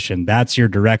competition, that's your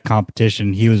direct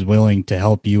competition. He was willing to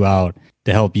help you out,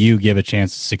 to help you give a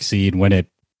chance to succeed when it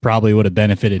probably would have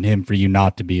benefited him for you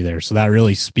not to be there. So that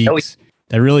really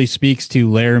speaks to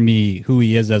Laramie, who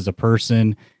he is as a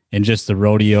person, and just the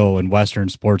rodeo and Western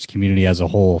sports community as a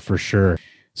whole, for sure.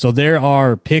 So there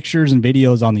are pictures and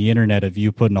videos on the internet of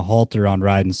you putting a halter on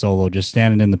Riding Solo, just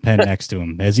standing in the pen next to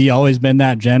him. Has he always been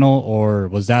that gentle, or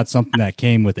was that something that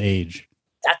came with age?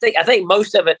 I think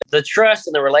most of it, the trust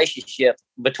and the relationship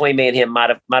between me and him might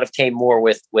have came more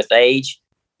with age.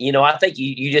 I think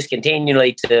you just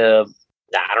continually to,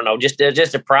 I don't know, just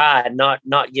a pride, not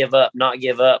give up.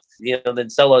 Then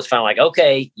Solo's finally like,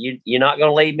 okay, you're not going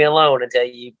to leave me alone until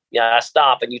I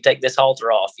stop and you take this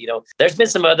halter off. There's been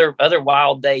some other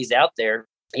wild days out there.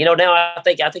 Now I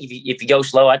think if you go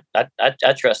slow,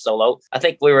 I trust Solo. I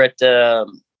think we were at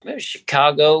maybe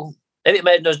Chicago, maybe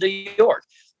it was New York.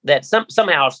 that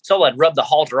somehow Solo had rubbed the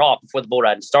halter off before the bull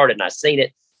riding started, and I seen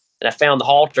it, and I found the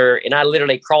halter, and I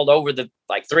literally crawled over the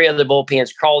like 3 other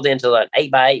bullpens, crawled into an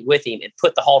 8x8 with him, and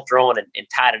put the halter on and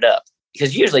tied it up.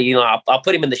 Because usually, you know, I'll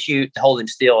put him in the chute to hold him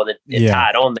still and tie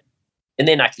it on there, and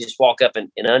then I can just walk up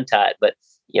and untie it. But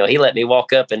you know, he let me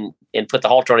walk up and put the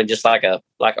halter on him just like a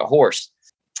horse.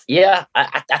 Yeah,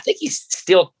 I think he's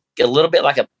still a little bit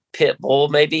like a pit bull,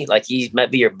 maybe. Like he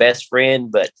might be your best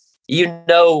friend, but you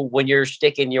know when you're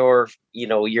sticking your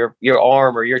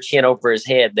arm or your chin over his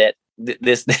head that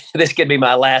this could be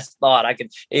my last thought. I could,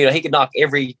 you know, he could knock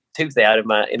every tooth out in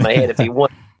my head if he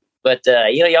wanted. But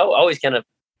you know, you always kind of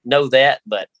know that.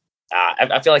 But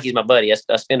I feel like he's my buddy.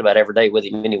 I spend about every day with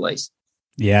him, anyways.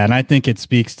 Yeah, and I think it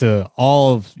speaks to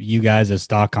all of you guys as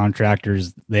stock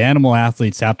contractors. The animal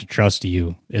athletes have to trust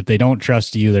you. If they don't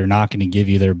trust you, they're not going to give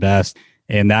you their best.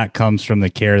 And that comes from the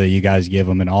care that you guys give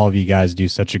them. And all of you guys do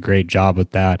such a great job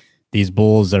with that. These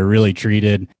bulls are really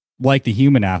treated like the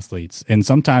human athletes. And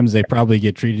sometimes they probably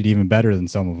get treated even better than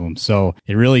some of them. So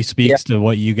it really speaks to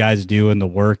what you guys do and the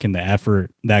work and the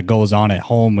effort that goes on at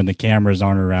home when the cameras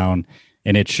aren't around.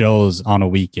 And it shows on a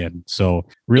weekend. So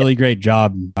really great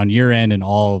job on your end and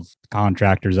all of the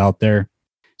contractors out there.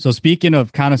 So speaking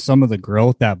of kind of some of the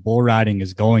growth that bull riding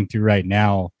is going through right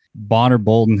now, Bonner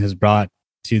Bolden has brought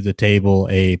to the table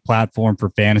a platform for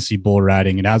fantasy bull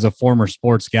riding. And as a former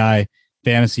sports guy,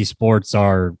 fantasy sports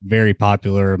are very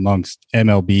popular amongst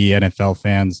MLB, NFL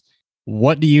fans.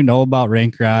 What do you know about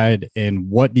Rank Ride, and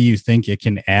what do you think it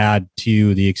can add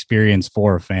to the experience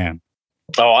for a fan?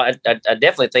 Oh, I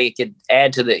definitely think it could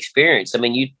add to the experience. I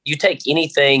mean, you take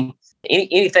anything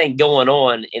going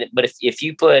on, but if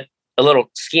you put a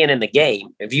little skin in the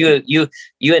game, if you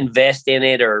invest in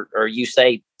it, or you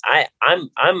say,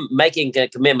 I'm making a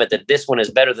commitment that this one is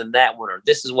better than that one, or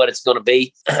this is what it's going to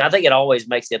be, I think it always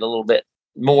makes it a little bit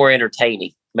more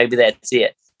entertaining. Maybe that's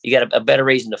it. You got a better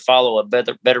reason to follow, a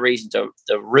better reason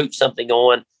to root something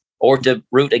on, or to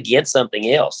root against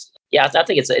something else. Yeah, I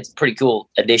think it's a pretty cool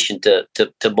addition to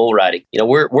bull riding. You know,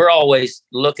 we're always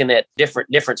looking at different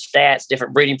stats,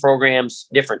 different breeding programs,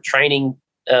 different training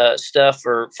stuff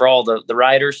for all the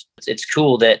riders. It's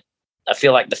cool that I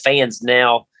feel like the fans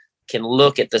now can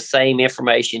look at the same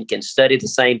information, can study the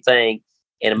same thing,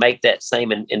 and make that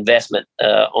same investment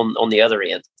on the other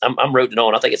end. I'm rooting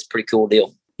on. I think it's a pretty cool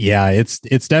deal. Yeah, it's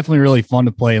definitely really fun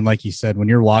to play. And like you said, when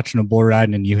you're watching a bull ride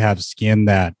and you have skin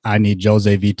that I need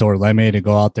Jose Vitor Leme to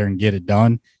go out there and get it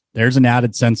done, there's an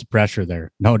added sense of pressure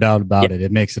there. No doubt about it.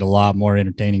 It makes it a lot more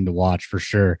entertaining to watch for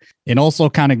sure. And also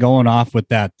kind of going off with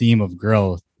that theme of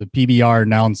growth, the PBR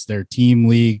announced their team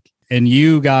league and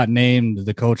you got named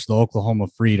the coach of the Oklahoma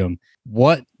Freedom.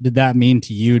 What did that mean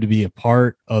to you to be a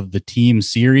part of the team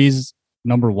series,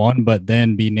 number one, but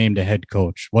then be named a head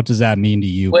coach? What does that mean to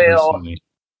you personally?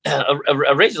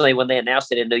 Originally, when they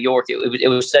announced it in New York, it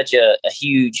was such a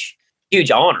huge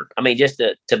honor. I mean, just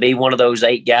to be one of those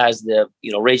 8 guys, the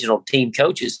regional team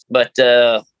coaches. But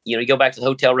you go back to the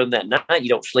hotel room that night, you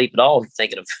don't sleep at all. You're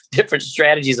thinking of different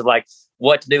strategies of like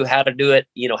what to do, how to do it,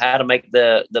 how to make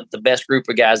the best group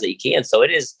of guys that you can. So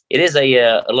it is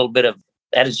a little bit of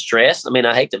added stress. I mean,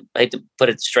 I hate to put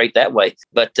it straight that way,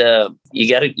 but you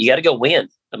gotta go win.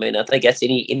 I mean, I think that's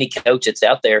any coach that's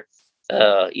out there.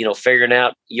 Figuring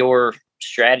out your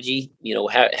strategy,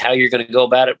 how you're going to go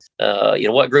about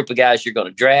it, what group of guys you're going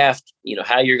to draft,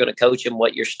 how you're going to coach them,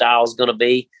 what your style is going to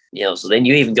be, so then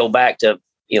you even go back to,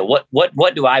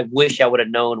 what do I wish I would have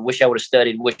known, wish I would have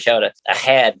studied, wish I would have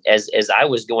had as I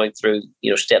was going through,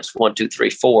 steps 1, 2, 3,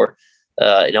 4.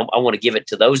 I want to give it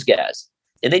to those guys.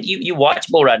 And then you watch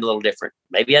bull riding a little different.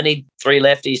 Maybe I need 3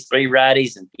 lefties, 3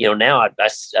 righties. And, now I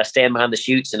stand behind the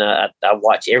chutes and I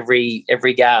watch every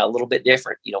guy a little bit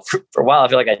different. For a while, I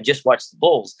feel like I just watched the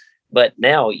bulls. But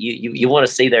now you want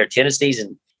to see their tendencies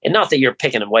and not that you're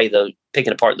picking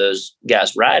apart those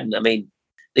guys riding. I mean,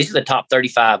 these are the top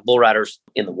 35 bull riders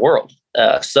in the world.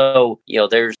 So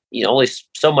there's only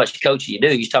so much coaching you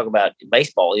do. You talk about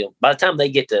baseball. By the time they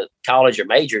get to college or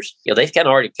majors, they've kind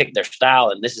of already picked their style,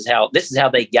 and this is how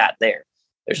they got there.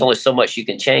 There's only so much you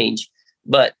can change,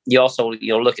 but you also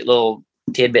look at little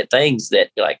tidbit things that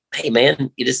you're like, hey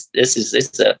man, it's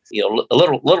a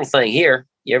little thing here.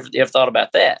 You ever thought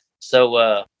about that?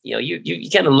 So you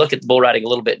kind of look at the bull riding a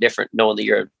little bit different, knowing that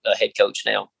you're a head coach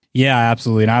now. Yeah,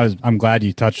 absolutely. And I'm glad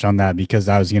you touched on that, because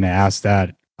I was going to ask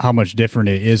that, how much different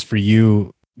it is for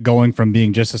you going from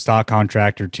being just a stock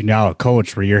contractor to now a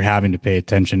coach, where you're having to pay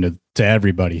attention to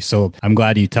everybody. So I'm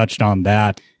glad you touched on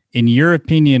that. In your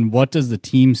opinion, what does the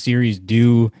team series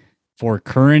do for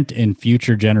current and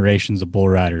future generations of bull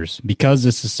riders? Because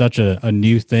this is such a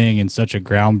new thing and such a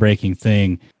groundbreaking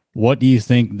thing, What do you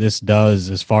think this does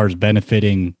as far as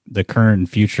benefiting the current and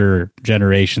future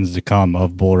generations to come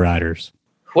of bull riders?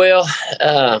 Well,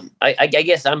 I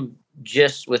guess I'm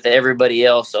just with everybody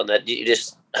else on that. You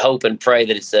just hope and pray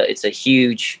that it's a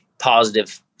huge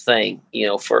positive thing,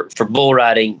 for bull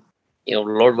riding.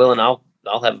 Lord willing, I'll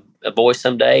have a boy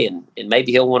someday, and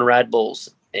maybe he'll want to ride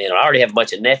bulls. And I already have a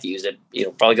bunch of nephews that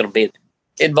probably going to be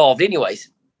involved anyways.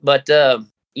 But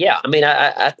yeah, I mean,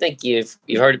 I think you've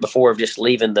heard it before of just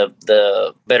leaving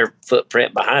the better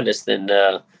footprint behind us than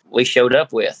we showed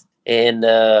up with. And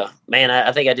man,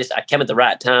 I think I came at the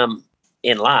right time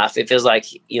in life. It feels like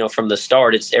from the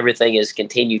start, everything has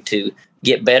continued to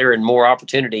get better and more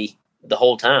opportunity the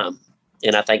whole time.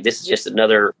 And I think this is just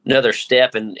another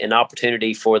step and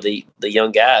opportunity for the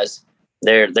young guys.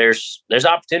 There's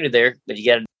opportunity there, but you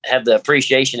got to have the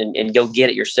appreciation and go get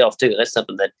it yourself too. That's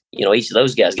something that each of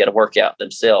those guys got to work out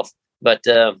themselves. But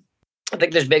I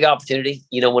think there's big opportunity.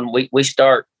 When we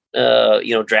start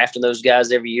drafting those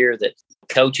guys every year, that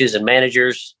coaches and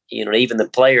managers, even the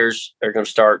players are going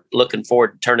to start looking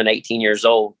forward to turning 18 years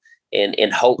old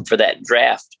and hope for that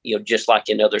draft. Just like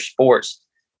in other sports,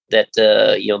 that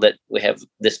that we have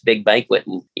this big banquet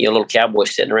and little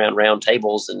cowboys sitting around round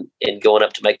tables and going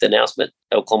up to make the announcement.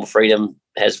 Oklahoma Freedom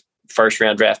has first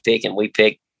round draft pick and we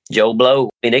pick Joe Blow.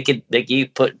 I mean, you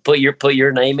put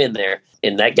your name in there,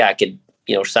 and that guy could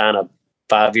sign a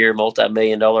 5-year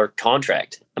multi-million-dollar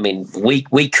contract. I mean,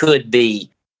 we could be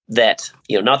that.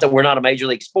 Not that we're not a major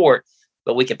league sport,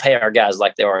 but we could pay our guys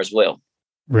like they are as well.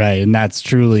 Right, and that's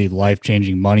truly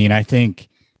life-changing money. And I think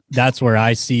that's where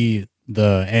I see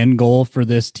the end goal for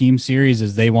this team series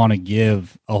is they want to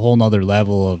give a whole nother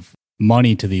level of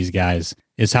money to these guys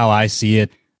is how I see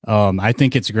it. I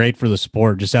think it's great for the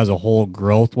sport just as a whole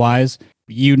growth wise.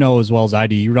 As well as I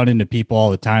do, you run into people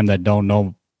all the time that don't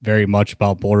know very much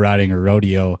about bull riding or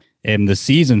rodeo, and the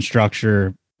season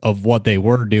structure of what they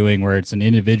were doing where it's an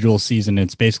individual season.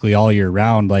 It's basically all year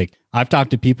round. Like I've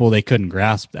talked to people, they couldn't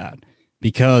grasp that.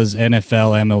 Because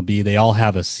NFL, MLB, they all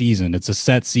have a season. It's a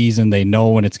set season. They know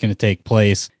when it's going to take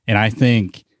place. And I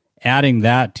think adding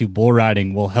that to bull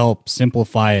riding will help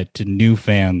simplify it to new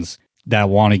fans that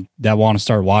want to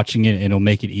start watching it, and it'll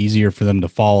make it easier for them to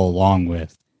follow along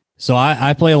with. So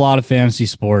I play a lot of fantasy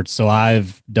sports. So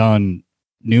I've done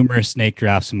numerous snake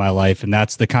drafts in my life, and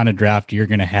that's the kind of draft you're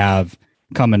going to have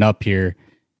coming up here.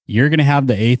 You're going to have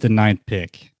the 8th and 9th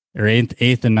pick, or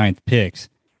 8th and 9th picks.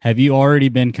 Have you already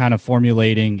been kind of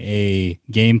formulating a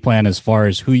game plan as far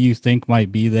as who you think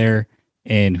might be there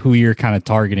and who you're kind of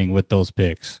targeting with those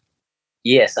picks?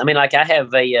 Yes. I mean, like I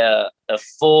have a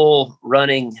full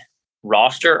running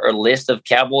roster or list of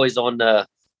Cowboys on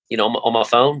on my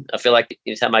phone. I feel like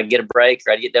anytime I get a break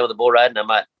or I get done with the bull riding, I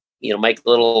might, make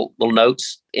little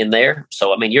notes in there.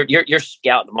 So, I mean, you're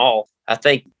scouting them all. I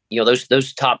think,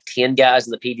 those top 10 guys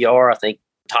in the PBR, I think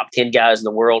top 10 guys in the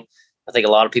world, I think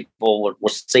a lot of people will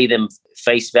see them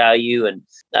face value. And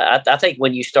I think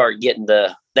when you start getting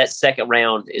that second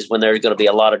round is when there's going to be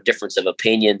a lot of difference of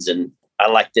opinions. And I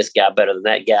like this guy better than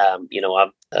that guy.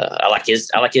 I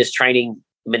like his training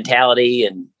mentality,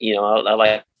 and, I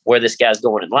like where this guy's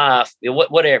going in life,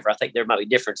 whatever. I think there might be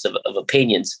difference of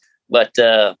opinions, but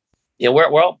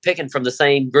we're all picking from the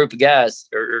same group of guys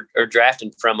or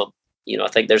drafting from them. I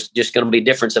think there's just going to be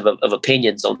difference of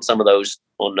opinions on some of those,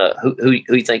 on who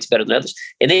you think's better than others.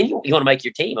 And then you want to make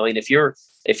your team. I mean, if your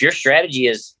strategy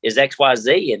is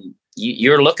XYZ and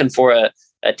you're looking for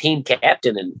a team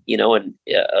captain and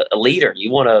a leader,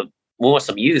 you want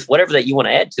some youth, whatever that you want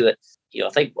to add to it. I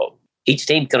think each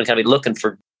team's going to kind of be looking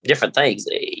for different things.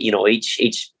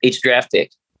 Each draft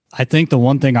pick. I think the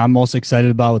one thing I'm most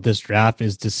excited about with this draft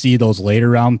is to see those later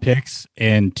round picks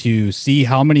and to see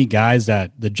how many guys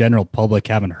that the general public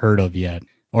haven't heard of yet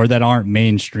or that aren't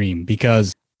mainstream,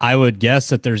 because I would guess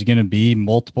that there's going to be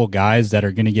multiple guys that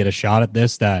are going to get a shot at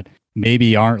this that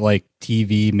maybe aren't like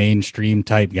TV mainstream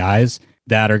type guys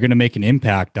that are going to make an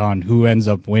impact on who ends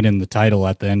up winning the title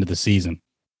at the end of the season.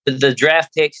 The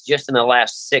draft picks just in the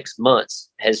last 6 months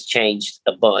has changed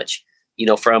a bunch.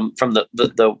 From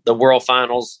the World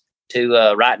Finals to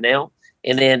right now.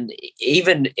 And then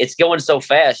even it's going so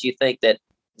fast, you think that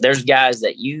there's guys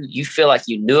that you feel like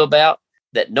you knew about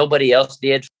that nobody else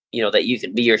did, that you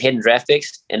could be your hidden draft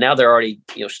picks. And now they're already,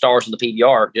 stars in the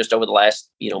PBR just over the last,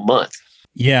 month.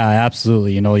 Yeah,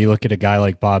 absolutely. You look at a guy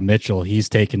like Bob Mitchell, he's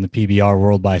taken the PBR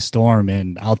world by storm.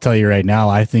 And I'll tell you right now,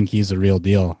 I think he's a real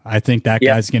deal. I think that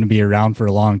guy's going to be around for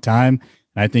a long time.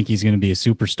 I think he's going to be a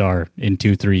superstar in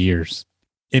 2-3 years.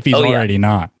 If he's already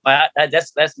not.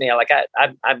 That's me. Like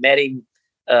I met him,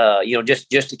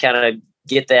 just to kind of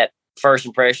get that first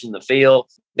impression, the feel.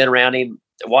 Been around him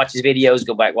watch his videos,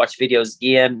 go back, watch videos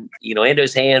again, into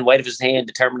his hand, weight of his hand,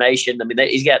 determination. I mean,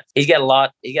 he's got a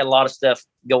lot of stuff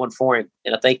going for him.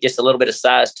 And I think just a little bit of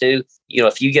size too.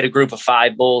 If you get a group of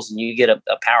 5 bulls and you get a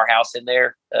powerhouse in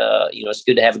there, it's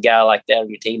good to have a guy like that on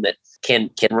your team that can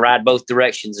ride both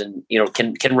directions and,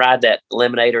 can ride that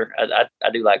eliminator. I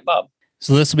do like Bob.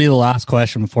 So this will be the last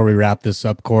question before we wrap this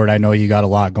up, Cord. I know you got a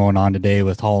lot going on today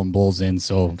with hauling bulls in,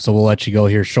 so we'll let you go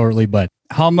here shortly. But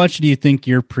how much do you think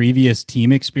your previous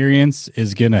team experience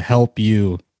is going to help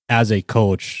you as a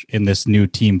coach in this new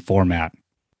team format?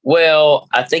 Well,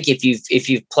 I think if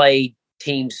you've played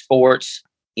team sports,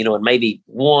 and maybe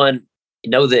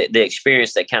the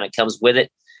experience that kind of comes with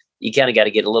it, you kind of got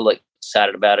to get a little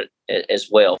excited about it as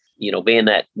well. Being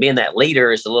that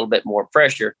leader is a little bit more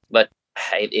pressure, but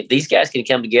hey, if these guys can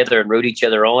come together and root each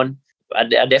other on, I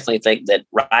definitely think that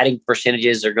riding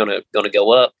percentages are going to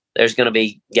go up. There's going to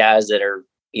be guys that are,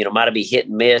 might be hit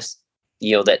and miss,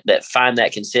 that find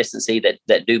that consistency,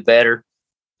 that do better.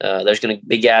 There's going to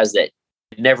be guys that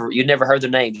you never heard their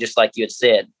name, just like you had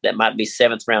said, that might be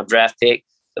 7th round draft pick.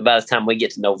 But by the time we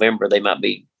get to November, they might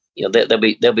be, they'll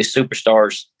be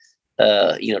superstars,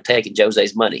 taking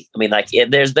Jose's money. I mean,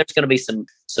 there's going to be some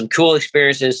cool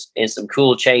experiences and some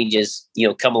cool changes,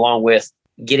 come along with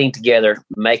getting together,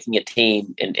 making a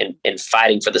team and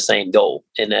fighting for the same goal.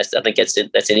 And I think that's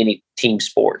in any team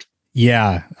sport.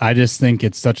 Yeah. I just think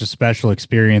it's such a special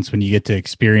experience when you get to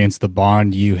experience the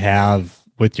bond you have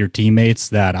with your teammates,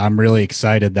 that I'm really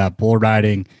excited that bull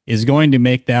riding is going to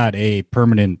make that a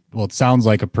permanent, it sounds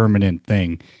like a permanent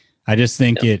thing. I just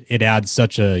think it adds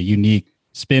such a unique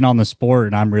spin on the sport,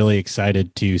 and I'm really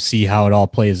excited to see how it all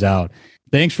plays out.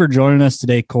 Thanks for joining us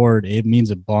today, Cord. It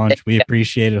means a bunch. We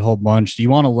appreciate it a whole bunch. Do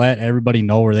you want to let everybody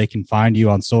know where they can find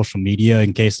you on social media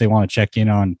in case they want to check in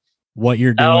on what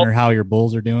you're doing or how your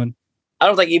bulls are doing? I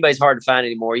don't think anybody's hard to find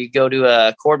anymore. You go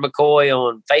to Cord McCoy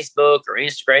on Facebook or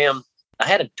Instagram. I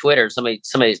had a Twitter. Somebody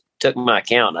took my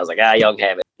account. And I was like, y'all can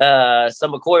have it.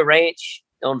 Some McCoy Ranch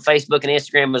on Facebook and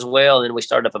Instagram as well. And then we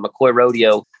started up a McCoy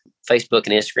Rodeo, Facebook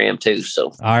and Instagram too.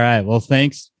 So, all right. Well,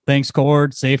 thanks,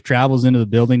 Cord. Safe travels into the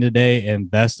building today, and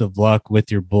best of luck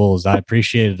with your bulls. I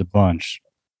appreciate it a bunch.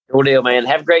 Cool deal, man.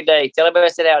 Have a great day. Tell everybody I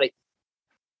said howdy.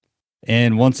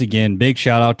 And once again, big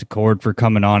shout out to Cord for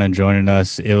coming on and joining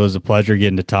us. It was a pleasure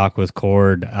getting to talk with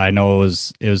Cord. I know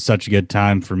it was such a good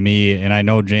time for me. And I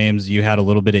know, James, you had a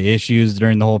little bit of issues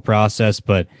during the whole process,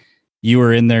 but you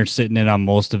were in there sitting in on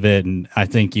most of it. And I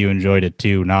think you enjoyed it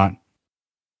too, not?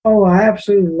 Oh, I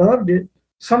absolutely loved it.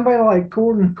 Somebody like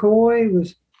Cord McCoy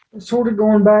was sort of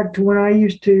going back to when I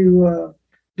used to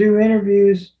do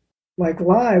interviews like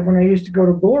live, when I used to go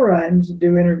to bull ridings and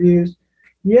do interviews.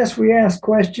 Yes, we asked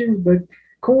questions, but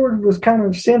Cord was kind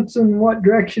of sensing what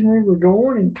direction we were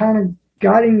going and kind of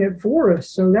guiding it for us.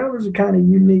 So that was a kind of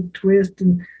unique twist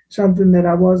and something that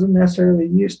I wasn't necessarily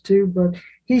used to. But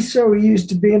he's so used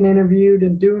to being interviewed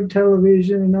and doing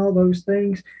television and all those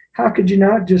things. How could you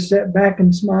not just sit back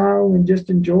and smile and just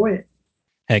enjoy it?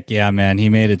 Heck yeah, man. He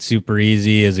made it super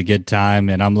easy. It was a good time.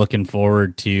 And I'm looking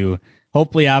forward to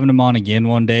hopefully having him on again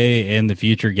one day in the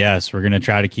future guests. We're going to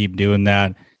try to keep doing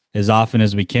that as often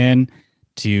as we can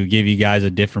to give you guys a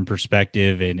different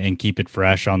perspective and keep it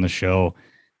fresh on the show.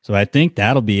 So I think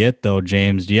that'll be it though,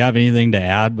 James. Do you have anything to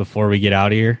add before we get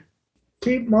out of here?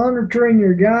 Keep monitoring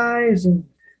your guys and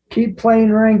keep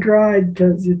playing rank ride,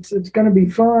 because it's going to be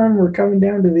fun. We're coming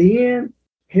down to the end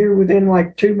here within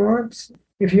like 2 months.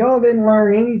 If y'all didn't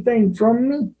learn anything from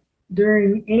me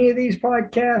during any of these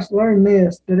podcasts, learn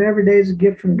this, that every day is a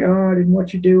gift from God, and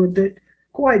what you do with it,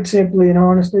 quite simply and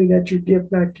honestly, that's your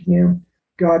gift back to him.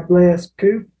 God bless.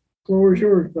 Coop, floor is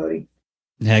yours, buddy.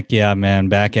 Heck yeah, man.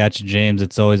 Back at you, James.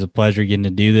 It's always a pleasure getting to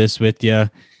do this with you.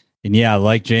 And yeah,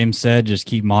 like James said, just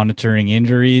keep monitoring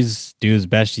injuries. Do as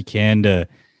best you can to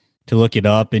look it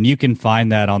up. And you can find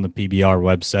that on the PBR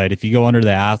website. If you go under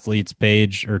the athletes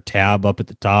page or tab up at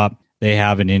the top, they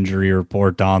have an injury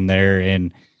report on there.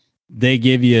 And they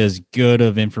give you as good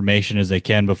of information as they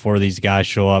can before these guys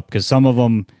show up, because some of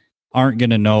them aren't going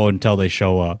to know until they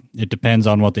show up. It depends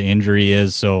on what the injury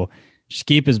is. So just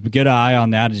keep as good an eye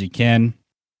on that as you can.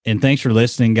 And thanks for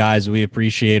listening, guys. We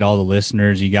appreciate all the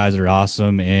listeners. You guys are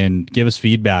awesome, and give us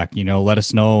feedback. Let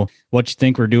us know what you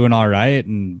think we're doing all right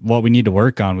and what we need to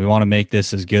work on. We want to make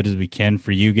this as good as we can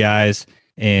for you guys.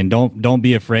 And don't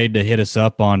be afraid to hit us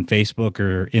up on Facebook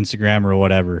or Instagram or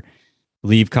whatever.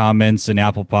 Leave comments in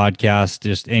Apple Podcasts,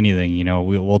 just anything.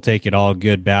 We'll take it all,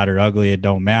 good, bad, or ugly. It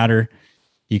don't matter.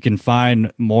 You can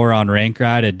find more on Rank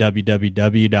Ride at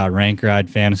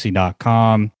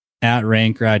www.rankridefantasy.com. at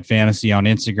Rank Ride Fantasy on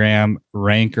Instagram,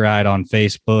 Rank Ride on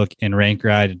Facebook, and Rank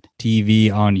Ride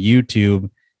TV on YouTube.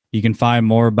 You can find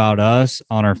more about us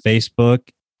on our Facebook,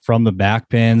 From the Back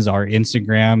Pins. Our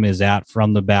Instagram is at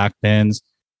From the Back Pins.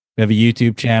 We have a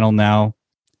YouTube channel now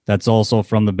that's also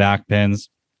From the Back Pins.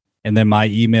 And then my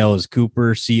email is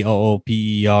Cooper,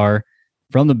 COOPER,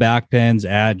 from the backpins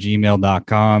at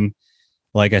gmail.com.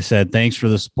 Like I said, thanks for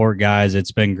the support, guys.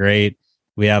 It's been great.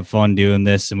 We have fun doing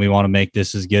this, and we want to make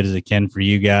this as good as it can for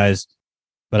you guys.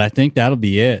 But I think that'll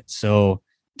be it. So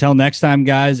till next time,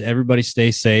 guys, everybody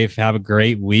stay safe. Have a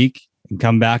great week, and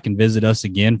come back and visit us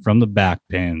again from the back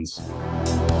pins.